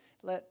spin.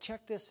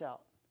 Check this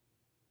out.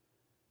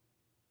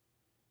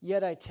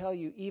 Yet I tell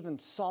you, even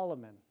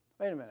Solomon,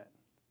 wait a minute.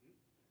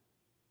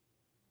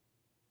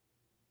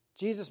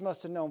 Jesus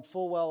must have known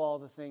full well all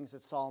the things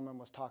that Solomon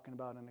was talking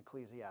about in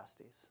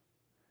Ecclesiastes.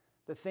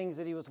 The things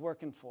that he was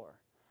working for.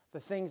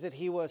 The things that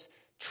he was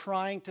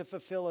trying to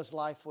fulfill his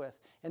life with.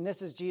 And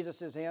this is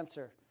Jesus'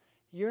 answer.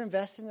 You're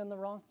investing in the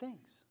wrong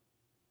things.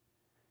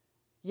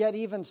 Yet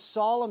even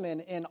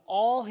Solomon in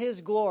all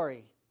his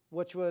glory,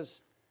 which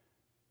was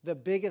the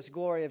biggest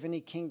glory of any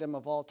kingdom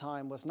of all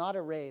time, was not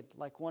arrayed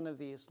like one of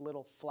these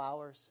little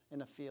flowers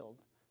in a field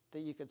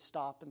that you could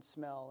stop and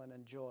smell and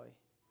enjoy.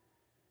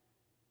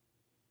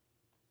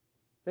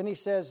 Then he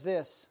says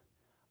this,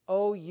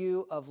 O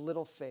you of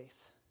little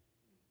faith.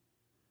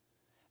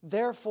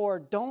 Therefore,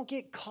 don't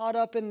get caught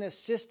up in this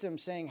system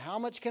saying, how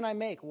much can I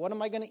make? What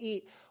am I going to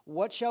eat?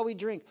 What shall we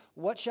drink?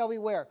 What shall we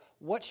wear?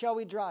 What shall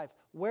we drive?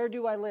 Where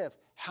do I live?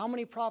 How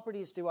many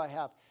properties do I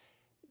have?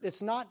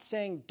 It's not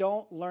saying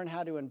don't learn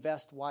how to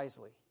invest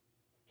wisely.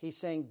 He's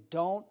saying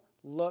don't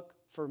look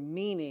for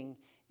meaning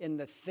in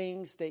the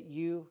things that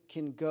you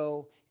can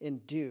go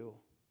and do.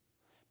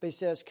 But he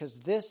says,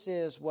 because this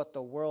is what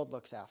the world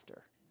looks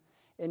after.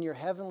 And your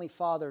heavenly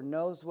Father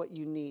knows what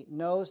you need,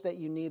 knows that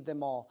you need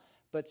them all.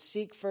 But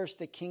seek first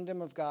the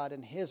kingdom of God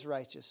and his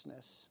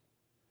righteousness,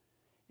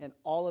 and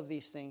all of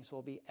these things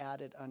will be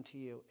added unto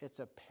you. It's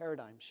a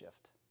paradigm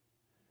shift.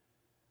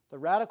 The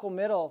radical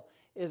middle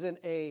isn't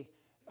a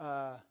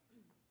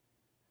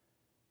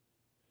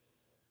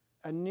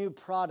new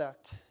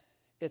product.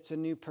 It's a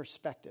new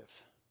perspective.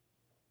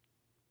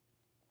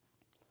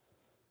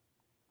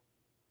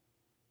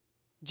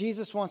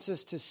 Jesus wants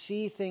us to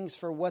see things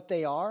for what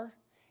they are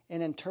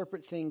and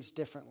interpret things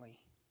differently.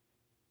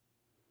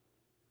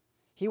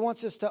 He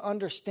wants us to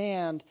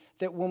understand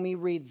that when we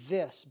read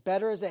this,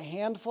 better is a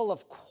handful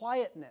of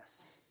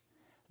quietness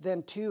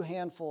than 2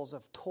 handfuls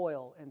of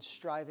toil and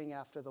striving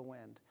after the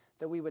wind,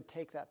 that we would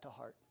take that to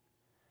heart.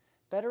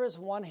 Better is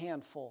 1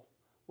 handful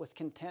with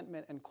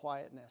contentment and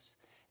quietness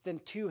than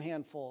 2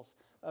 handfuls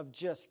of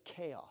just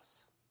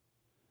chaos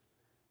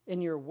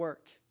in your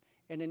work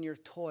and in your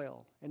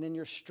toil and in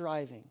your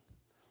striving.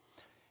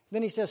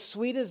 Then he says,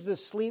 sweet is the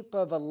sleep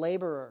of a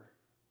laborer.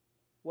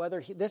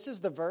 This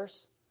is the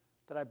verse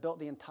that I built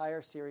the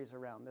entire series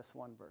around, this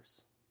one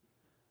verse.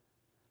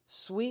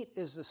 Sweet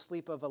is the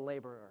sleep of a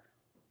laborer,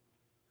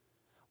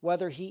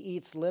 whether he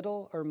eats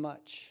little or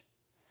much,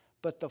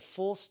 but the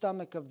full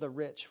stomach of the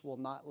rich will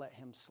not let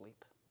him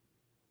sleep.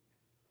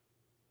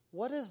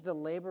 What does the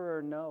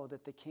laborer know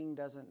that the king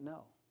doesn't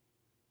know?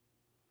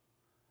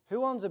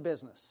 Who owns a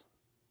business?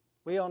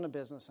 We own a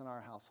business in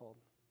our household.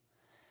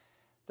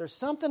 There's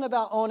something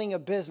about owning a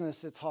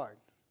business that's hard.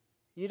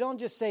 You don't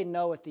just say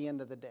no at the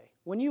end of the day.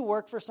 When you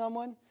work for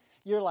someone,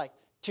 you're like,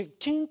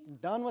 ching,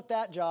 done with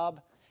that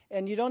job,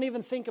 and you don't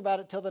even think about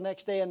it till the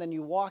next day, and then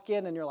you walk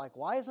in and you're like,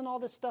 why isn't all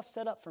this stuff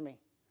set up for me?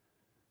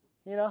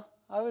 You know,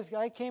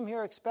 I came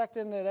here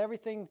expecting that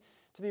everything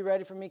to be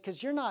ready for me,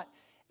 because you're not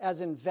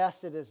as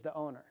invested as the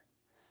owner.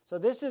 So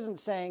this isn't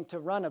saying to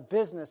run a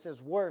business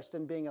is worse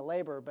than being a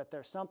laborer, but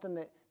there's something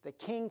that the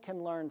king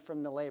can learn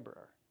from the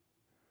laborer.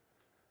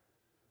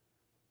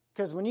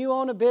 Because when you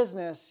own a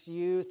business,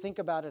 you think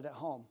about it at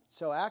home.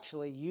 So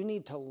actually, you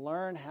need to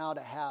learn how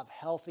to have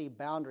healthy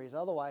boundaries.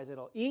 Otherwise,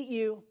 it'll eat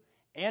you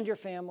and your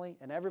family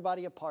and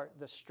everybody apart,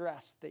 the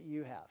stress that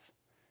you have.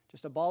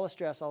 Just a ball of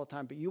stress all the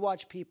time. But you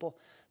watch people.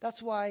 That's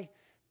why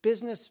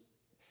there's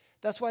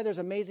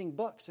amazing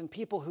books and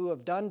people who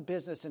have done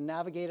business and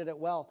navigated it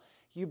well.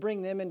 You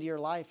bring them into your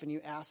life and you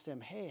ask them,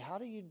 hey, how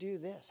do you do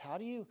this? How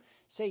do you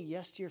say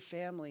yes to your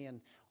family and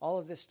all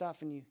of this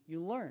stuff? And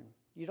you learn.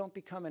 You don't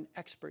become an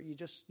expert. You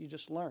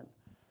just learn.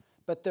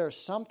 But there's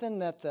something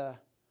that the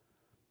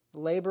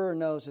laborer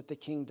knows that the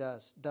king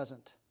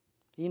doesn't.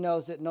 He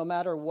knows that no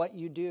matter what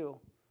you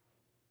do,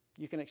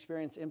 you can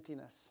experience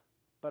emptiness.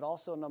 But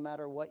also no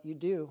matter what you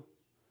do,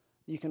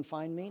 you can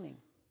find meaning.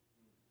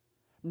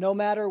 No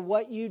matter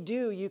what you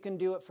do, you can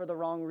do it for the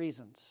wrong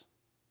reasons.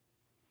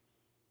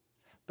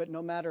 But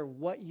no matter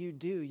what you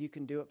do, you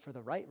can do it for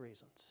the right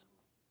reasons.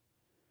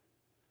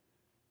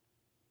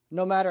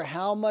 No matter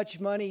how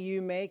much money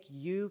you make,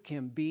 you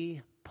can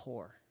be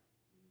poor.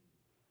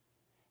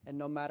 And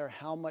no matter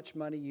how much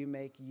money you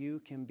make, you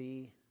can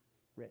be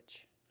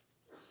rich.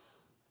 I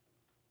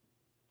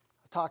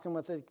was talking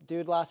with a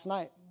dude last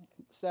night.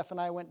 Steph and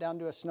I went down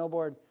to a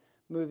snowboard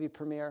movie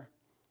premiere.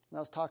 And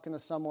I was talking to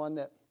someone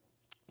that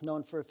I've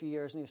known for a few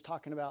years, and he was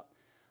talking about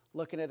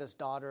looking at his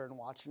daughter and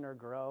watching her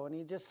grow. And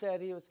he just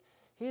said he's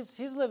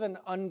living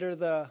under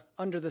the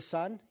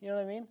sun, you know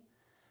what I mean?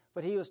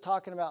 But he was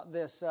talking about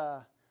this,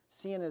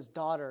 seeing his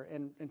daughter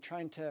and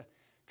trying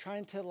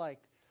to like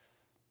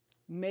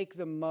make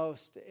the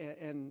most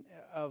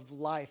of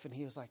life. And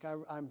he was like,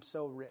 I'm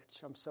so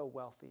rich, I'm so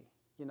wealthy.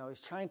 You know,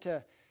 he's trying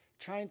to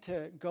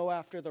go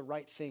after the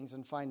right things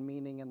and find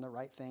meaning in the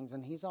right things,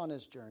 and he's on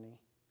his journey.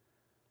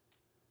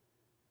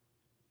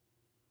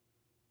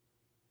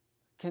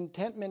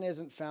 Contentment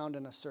isn't found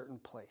in a certain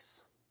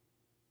place.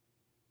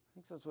 I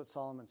think that's what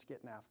Solomon's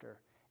getting after.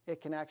 It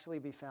can actually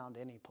be found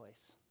any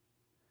place.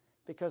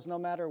 Because no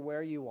matter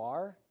where you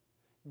are,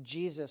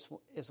 Jesus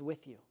is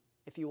with you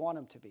if you want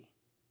him to be.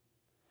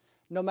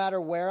 No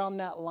matter where on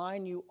that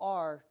line you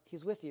are,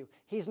 he's with you.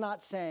 He's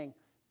not saying,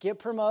 get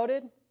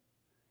promoted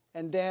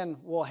and then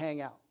we'll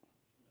hang out.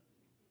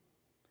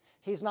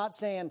 He's not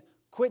saying,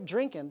 quit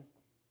drinking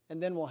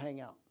and then we'll hang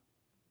out.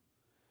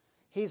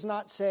 He's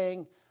not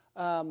saying,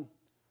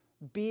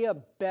 be a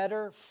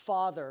better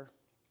father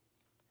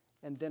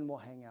and then we'll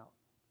hang out.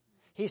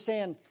 He's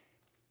saying,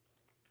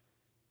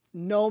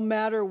 no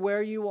matter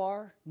where you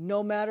are,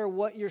 no matter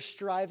what you're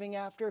striving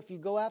after, if you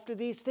go after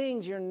these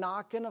things, you're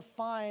not going to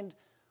find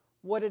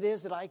what it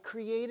is that I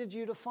created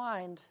you to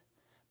find.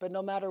 But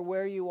no matter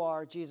where you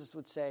are, Jesus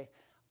would say,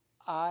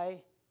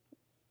 I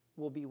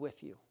will be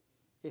with you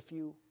if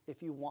you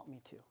want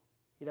me to.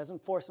 He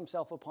doesn't force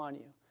himself upon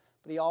you,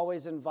 but he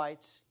always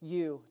invites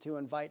you to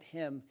invite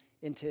him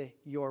into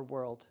your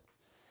world.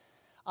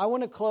 I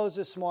want to close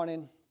this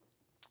morning,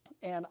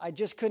 and I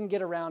just couldn't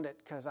get around it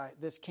because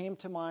this came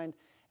to mind,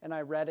 and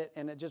I read it,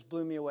 and it just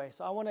blew me away.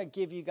 So I want to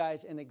give you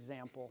guys an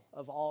example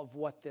of all of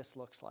what this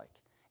looks like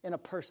in a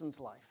person's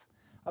life.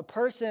 A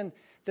person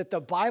that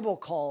the Bible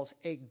calls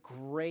a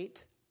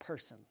great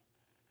person.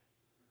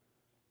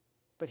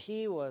 But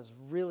he was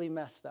really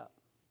messed up,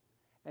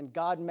 and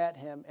God met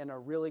him in a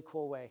really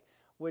cool way.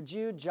 Would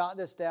you jot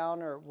this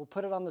down, or we'll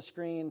put it on the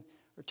screen,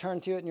 or turn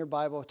to it in your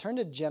Bible. Turn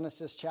to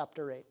Genesis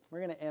chapter 8. We're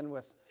going to end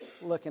with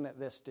looking at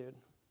this dude.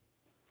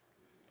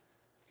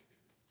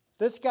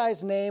 This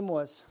guy's name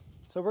was,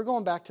 so we're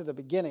going back to the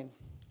beginning.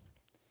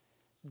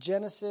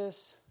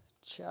 Genesis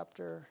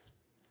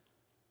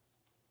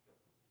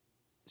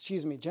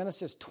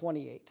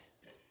 28.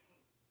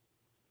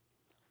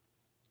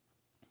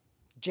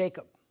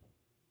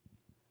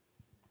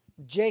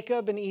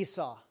 Jacob and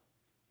Esau.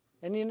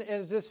 And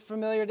is this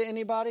familiar to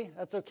anybody?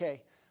 That's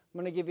okay. I'm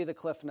going to give you the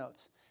Cliff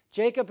Notes.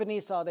 Jacob and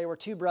Esau, they were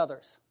two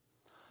brothers.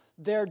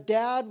 Their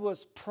dad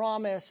was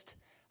promised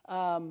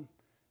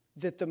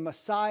that the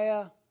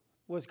Messiah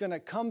was going to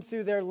come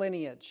through their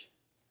lineage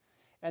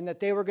and that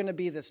they were going to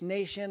be this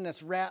nation,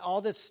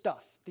 all this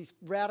stuff, these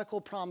radical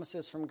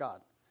promises from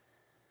God.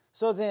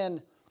 So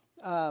then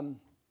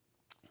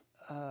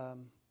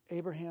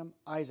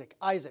Isaac,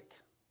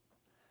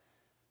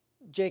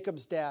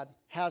 Jacob's dad,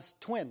 has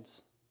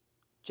twins,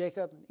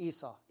 Jacob and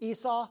Esau.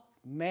 Esau,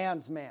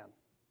 man's man.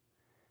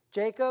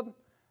 Jacob,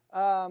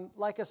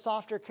 like a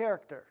softer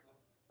character.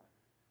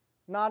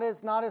 Not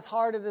as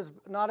hard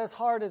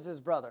as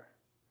his brother.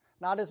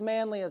 Not as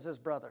manly as his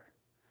brother.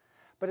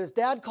 But his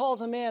dad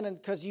calls him in,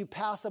 and because you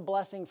pass a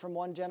blessing from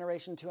one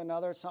generation to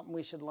another, it's something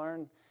we should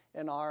learn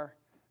in our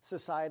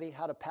society,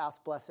 how to pass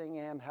blessing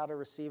and how to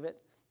receive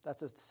it.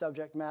 That's a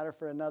subject matter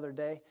for another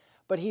day.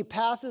 But he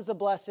passes the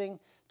blessing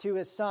to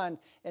his son,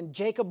 and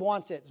Jacob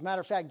wants it. As a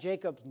matter of fact,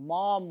 Jacob's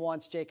mom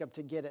wants Jacob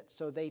to get it,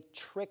 so they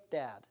trick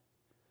dad.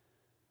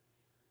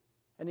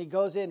 And he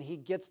goes in, he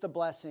gets the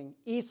blessing.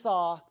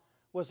 Esau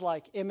was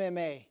like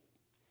MMA.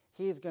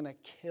 He's going to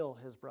kill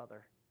his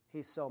brother.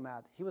 He's so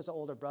mad. He was the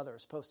older brother. It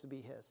was supposed to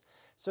be his.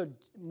 So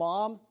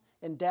mom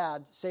and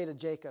dad say to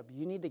Jacob,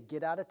 you need to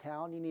get out of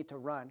town. You need to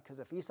run, because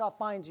if Esau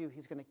finds you,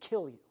 he's going to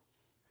kill you.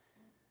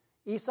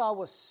 Esau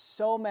was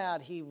so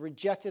mad, he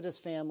rejected his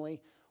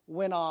family,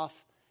 went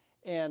off,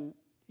 and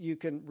you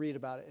can read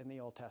about it in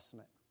the Old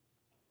Testament.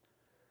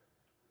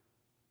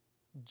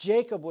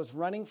 Jacob was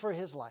running for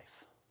his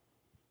life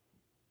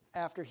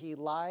after he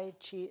lied,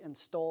 cheated, and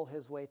stole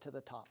his way to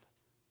the top.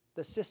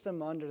 The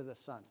system under the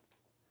sun.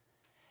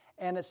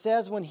 And it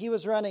says when he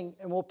was running,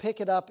 and we'll pick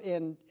it up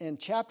in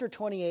chapter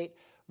 28,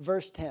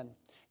 verse 10.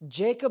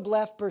 Jacob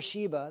left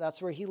Beersheba,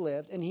 that's where he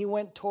lived, and he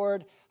went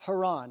toward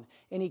Haran.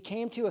 And he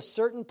came to a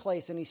certain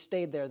place, and he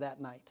stayed there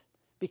that night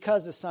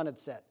because the sun had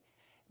set.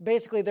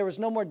 Basically, there was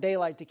no more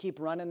daylight to keep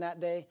running that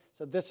day,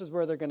 so this is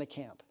where they're going to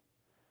camp.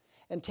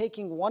 And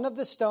taking one of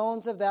the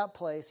stones of that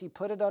place, he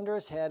put it under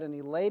his head, and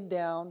he laid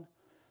down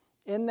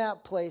in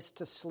that place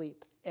to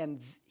sleep.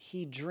 And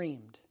he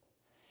dreamed.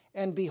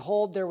 And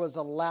behold, there was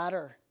a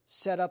ladder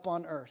set up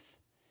on earth.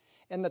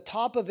 And the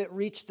top of it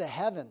reached to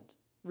heaven.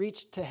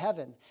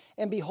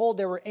 And behold,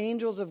 there were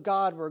angels of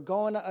God were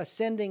going,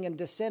 ascending and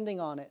descending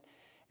on it.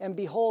 And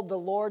behold, the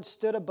Lord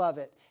stood above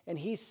it. And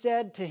he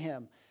said to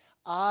him,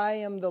 I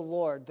am the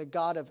Lord, the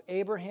God of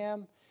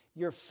Abraham,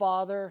 your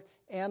father,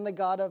 and the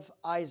God of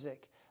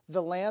Isaac.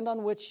 The land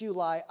on which you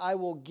lie, I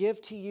will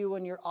give to you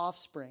and your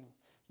offspring.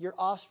 Your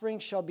offspring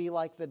shall be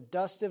like the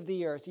dust of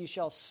the earth. You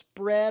shall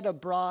spread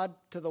abroad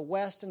to the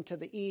west and to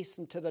the east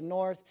and to the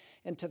north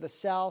and to the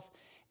south.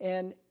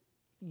 And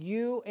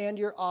you and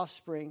your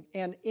offspring,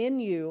 and in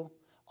you,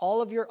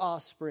 all of your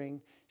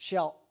offspring,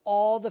 shall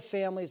all the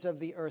families of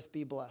the earth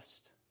be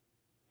blessed.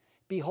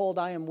 Behold,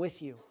 I am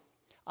with you.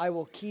 I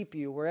will keep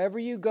you. Wherever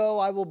you go,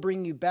 I will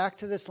bring you back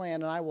to this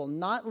land, and I will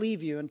not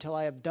leave you until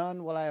I have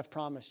done what I have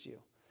promised you.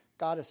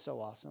 God is so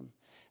awesome.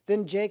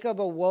 Then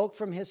Jacob awoke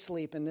from his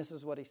sleep, and this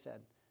is what he said.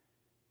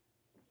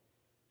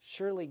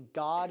 Surely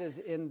God is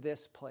in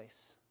this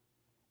place,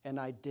 and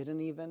I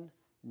didn't even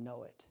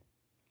know it.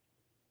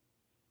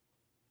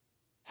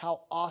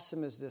 How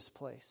awesome is this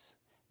place?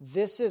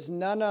 This is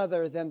none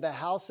other than the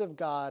house of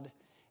God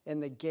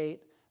and the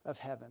gate of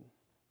heaven.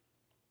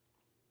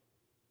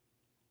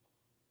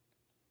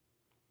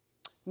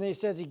 And then he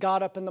says he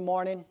got up in the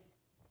morning.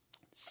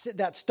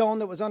 That stone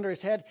that was under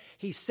his head,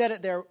 he set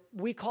it there.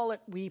 We call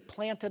it, we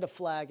planted a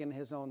flag in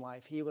his own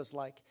life. He was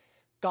like,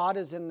 God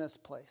is in this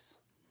place.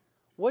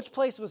 Which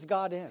place was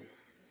God in?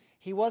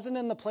 He wasn't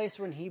in the place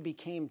when he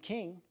became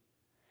king.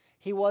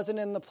 He wasn't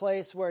in the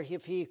place where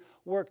if he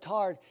worked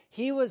hard.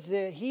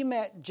 He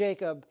met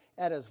Jacob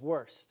at his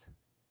worst.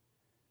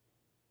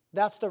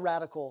 That's the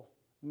radical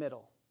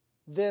middle.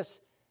 This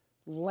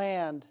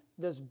land,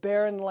 this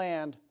barren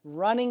land,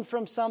 running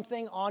from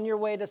something on your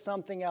way to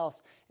something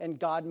else, and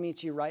God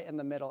meets you right in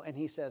the middle. And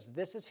he says,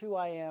 this is who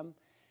I am,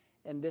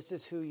 and this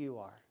is who you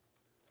are.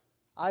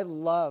 I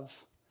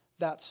love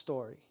that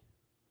story.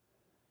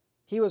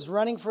 He was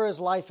running for his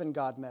life, and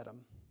God met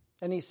him.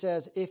 And he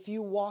says, if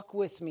you walk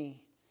with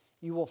me,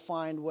 you will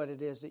find what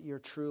it is that you're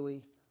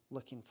truly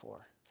looking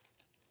for.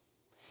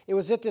 It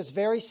was at this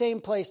very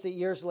same place that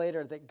years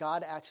later that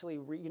God actually,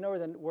 you know where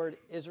the word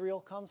Israel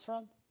comes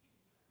from?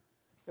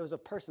 It was a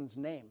person's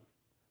name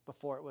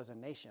before it was a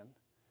nation,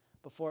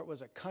 before it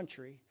was a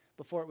country,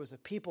 before it was a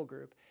people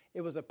group.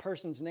 It was a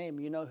person's name.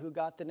 You know who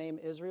got the name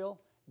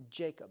Israel?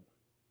 Jacob.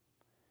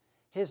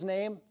 His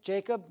name,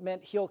 Jacob,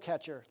 meant heel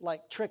catcher,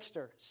 like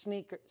trickster,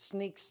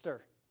 sneakster.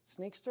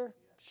 Sneakster?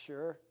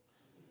 Sure.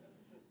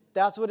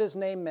 That's what his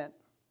name meant.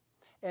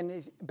 And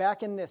he's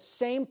back in this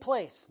same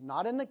place,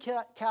 not in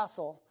the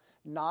castle,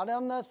 not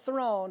on the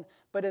throne,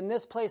 but in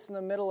this place in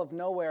the middle of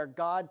nowhere,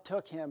 God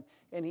took him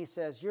and he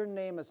says, your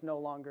name is no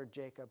longer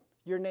Jacob.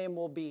 Your name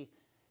will be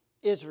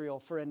Israel,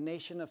 for a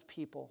nation of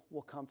people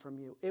will come from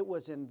you. It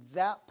was in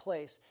that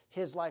place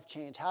his life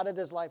changed. How did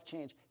his life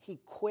change? He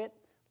quit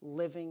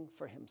living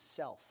for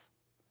himself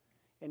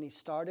and he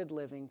started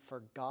living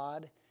for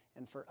God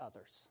and for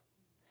others.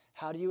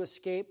 How do you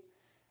escape?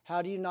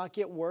 How do you not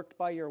get worked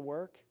by your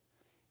work?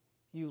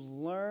 You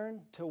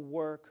learn to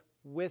work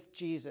with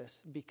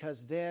Jesus,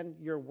 because then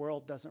your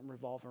world doesn't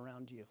revolve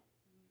around you.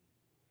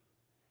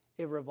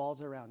 It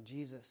revolves around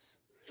Jesus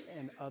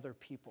and other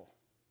people.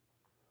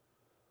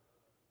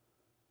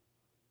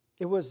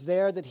 It was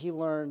there that he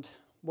learned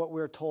what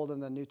we're told in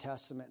the New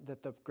Testament,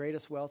 that the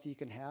greatest wealth you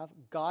can have,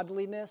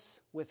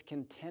 godliness with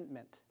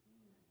contentment,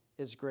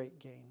 is great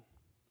gain.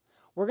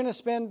 We're going to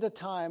spend the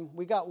time,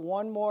 we got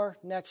one more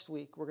next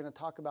week. We're going to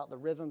talk about the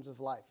rhythms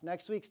of life.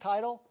 Next week's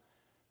title,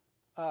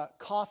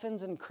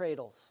 Coffins and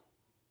Cradles.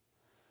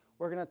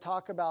 We're going to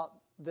talk about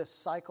this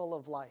cycle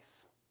of life,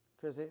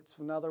 because it's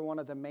another one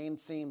of the main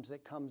themes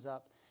that comes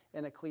up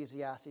in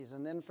Ecclesiastes.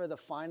 And then for the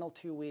final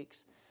 2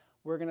 weeks,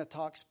 we're going to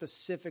talk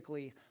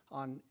specifically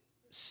on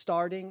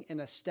starting and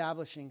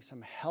establishing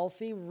some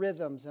healthy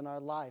rhythms in our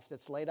life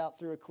that's laid out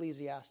through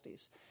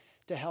Ecclesiastes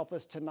to help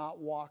us to not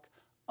walk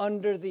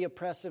under the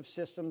oppressive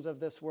systems of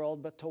this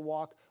world, but to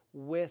walk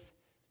with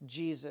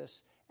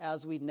Jesus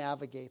as we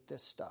navigate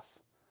this stuff.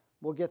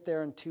 We'll get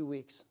there in 2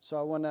 weeks. So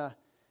I want to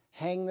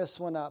hang this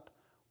one up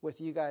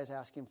with you guys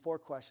asking 4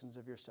 questions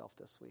of yourself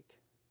this week.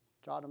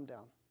 Jot them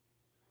down.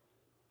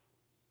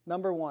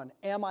 Number 1,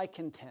 am I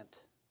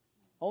content?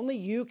 Only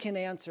you can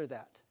answer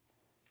that.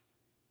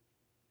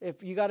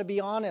 If you got to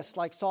be honest,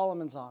 like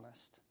Solomon's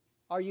honest.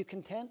 Are you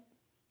content?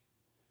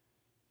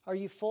 Are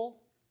you full?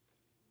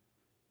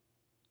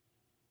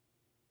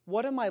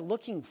 What am I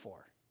looking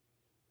for?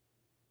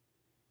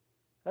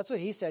 That's what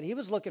he said. He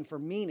was looking for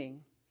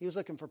meaning. He was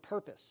looking for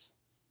purpose.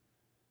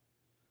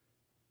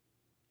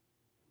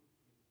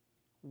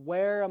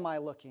 Where am I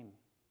looking?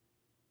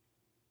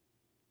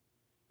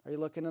 Are you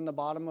looking in the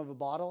bottom of a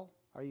bottle?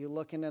 Are you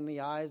looking in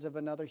the eyes of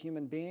another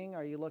human being?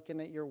 Are you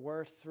looking at your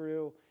worth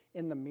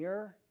in the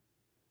mirror?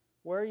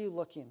 Where are you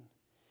looking?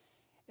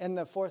 And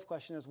the 4th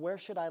question is, where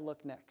should I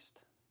look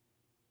next?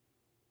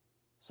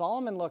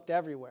 Solomon looked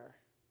everywhere.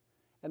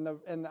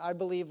 And I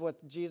believe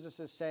what Jesus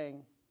is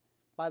saying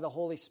by the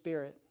Holy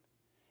Spirit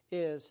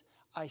is,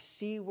 I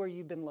see where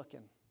you've been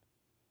looking.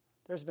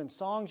 There's been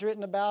songs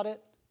written about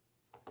it.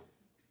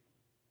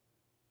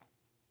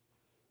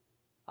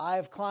 I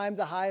have climbed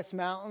the highest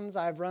mountains.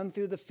 I've run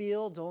through the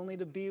fields only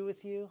to be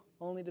with you,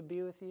 only to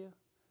be with you.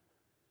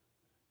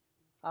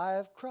 I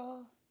have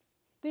crossed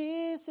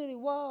these city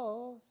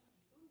walls,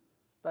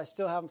 but I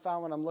still haven't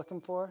found what I'm looking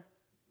for.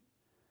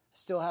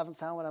 Still haven't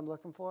found what I'm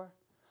looking for.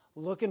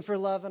 Looking for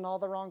love in all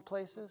the wrong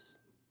places.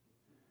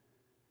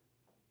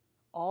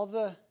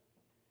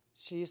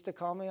 She used to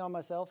call me on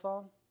my cell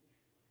phone.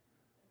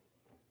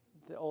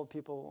 The old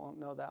people won't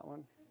know that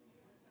one.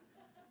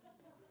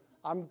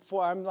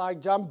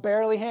 I'm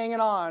barely hanging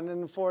on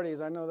in the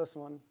 40s. I know this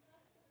one.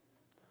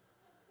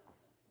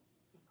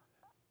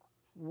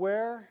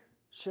 Where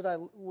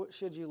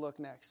should you look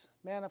next?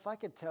 Man, if I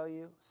could tell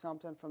you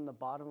something from the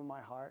bottom of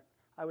my heart,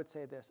 I would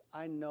say this.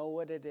 I know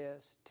what it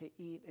is to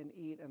eat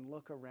and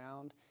look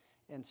around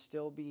and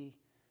still be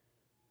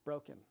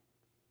broken.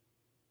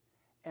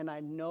 And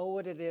I know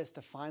what it is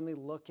to finally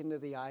look into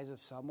the eyes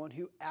of someone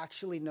who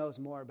actually knows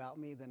more about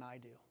me than I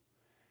do.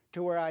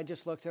 To where I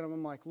just looked at him and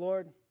I'm like,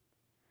 Lord,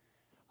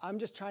 I'm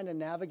just trying to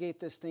navigate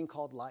this thing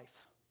called life.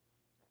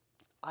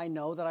 I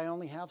know that I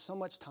only have so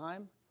much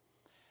time.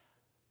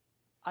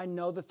 I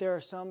know that there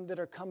are some that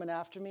are coming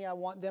after me. I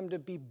want them to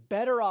be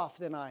better off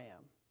than I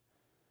am.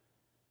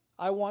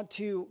 I want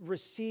to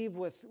receive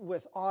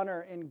with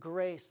honor and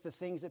grace the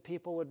things that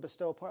people would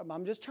bestow upon me.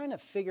 I'm just trying to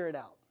figure it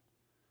out.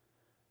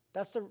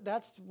 That's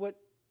what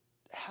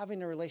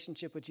having a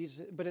relationship with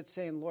Jesus, but it's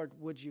saying, Lord,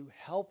 would you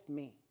help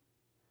me?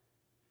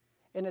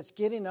 And it's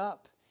getting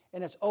up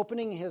and it's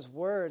opening his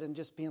word and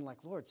just being like,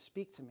 Lord,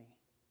 speak to me.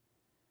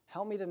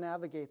 Help me to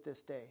navigate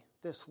this day,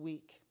 this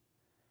week.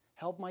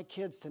 Help my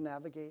kids to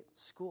navigate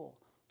school.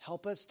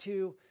 Help us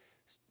to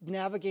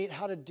navigate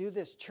how to do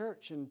this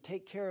church and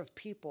take care of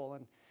people.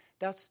 And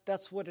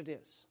that's what it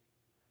is.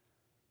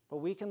 But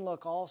we can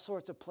look all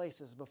sorts of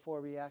places before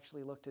we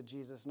actually look to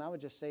Jesus. And I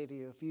would just say to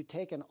you, if you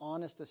take an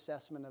honest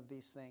assessment of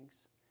these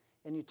things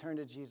and you turn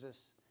to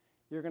Jesus,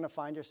 you're going to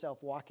find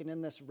yourself walking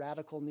in this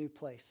radical new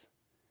place.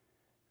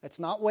 It's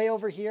not way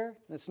over here.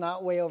 It's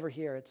not way over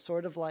here. It's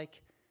sort of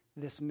like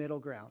this middle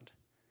ground.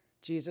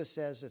 Jesus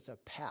says it's a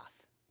path.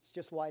 It's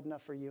just wide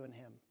enough for you and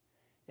him.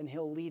 And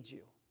he'll lead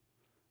you.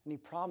 And he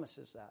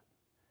promises that.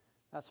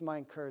 That's my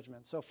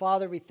encouragement. So,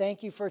 Father, we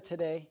thank you for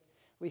today.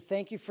 We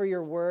thank you for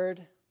your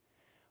word.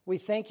 We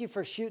thank you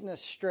for shooting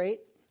us straight.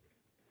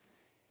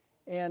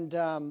 And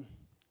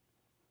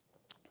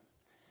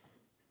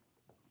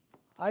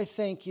I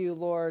thank you,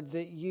 Lord,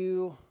 that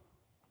you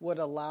would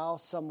allow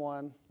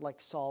someone like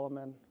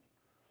Solomon,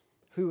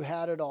 who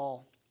had it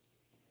all,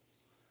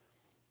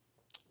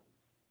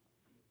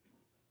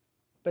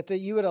 but that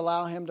you would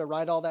allow him to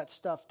write all that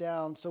stuff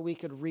down so we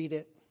could read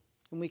it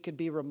and we could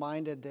be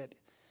reminded that,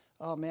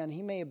 oh man,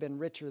 he may have been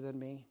richer than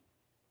me.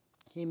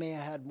 He may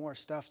have had more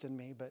stuff than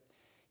me, but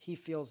he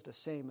feels the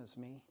same as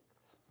me.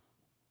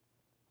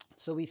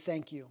 So we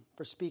thank you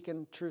for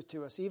speaking truth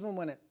to us, even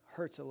when it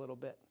hurts a little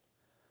bit.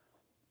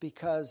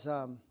 Because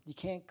you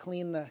can't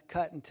clean the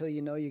cut until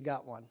you know you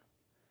got one.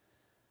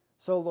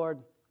 So, Lord,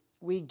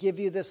 we give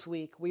you this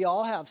week. We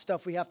all have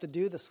stuff we have to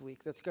do this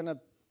week that's going to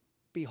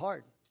be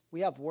hard.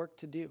 We have work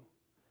to do.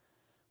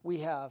 We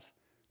have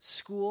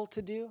school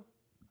to do,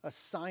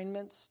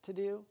 assignments to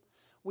do.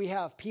 We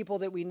have people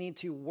that we need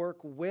to work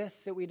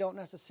with that we don't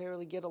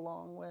necessarily get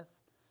along with.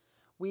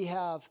 We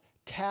have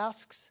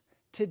tasks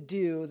to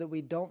do that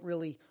we don't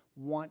really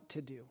want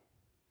to do.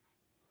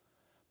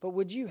 But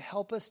would you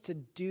help us to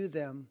do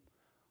them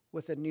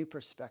with a new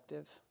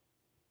perspective?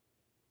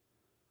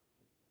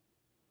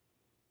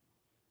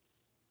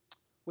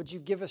 Would you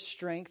give us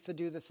strength to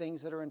do the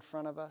things that are in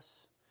front of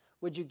us?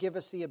 Would you give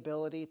us the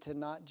ability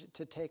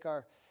to take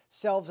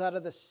ourselves out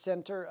of the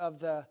center of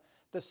the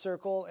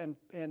circle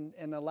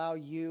and allow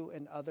you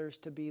and others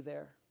to be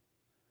there?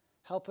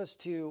 Help us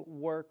to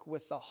work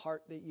with the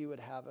heart that you would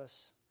have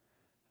us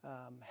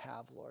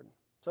have, Lord.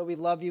 So we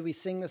love you. We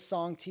sing this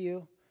song to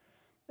you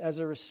as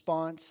a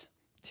response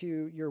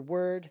to your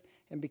word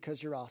and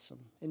because you're awesome.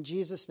 In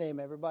Jesus' name,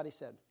 everybody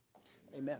said, amen.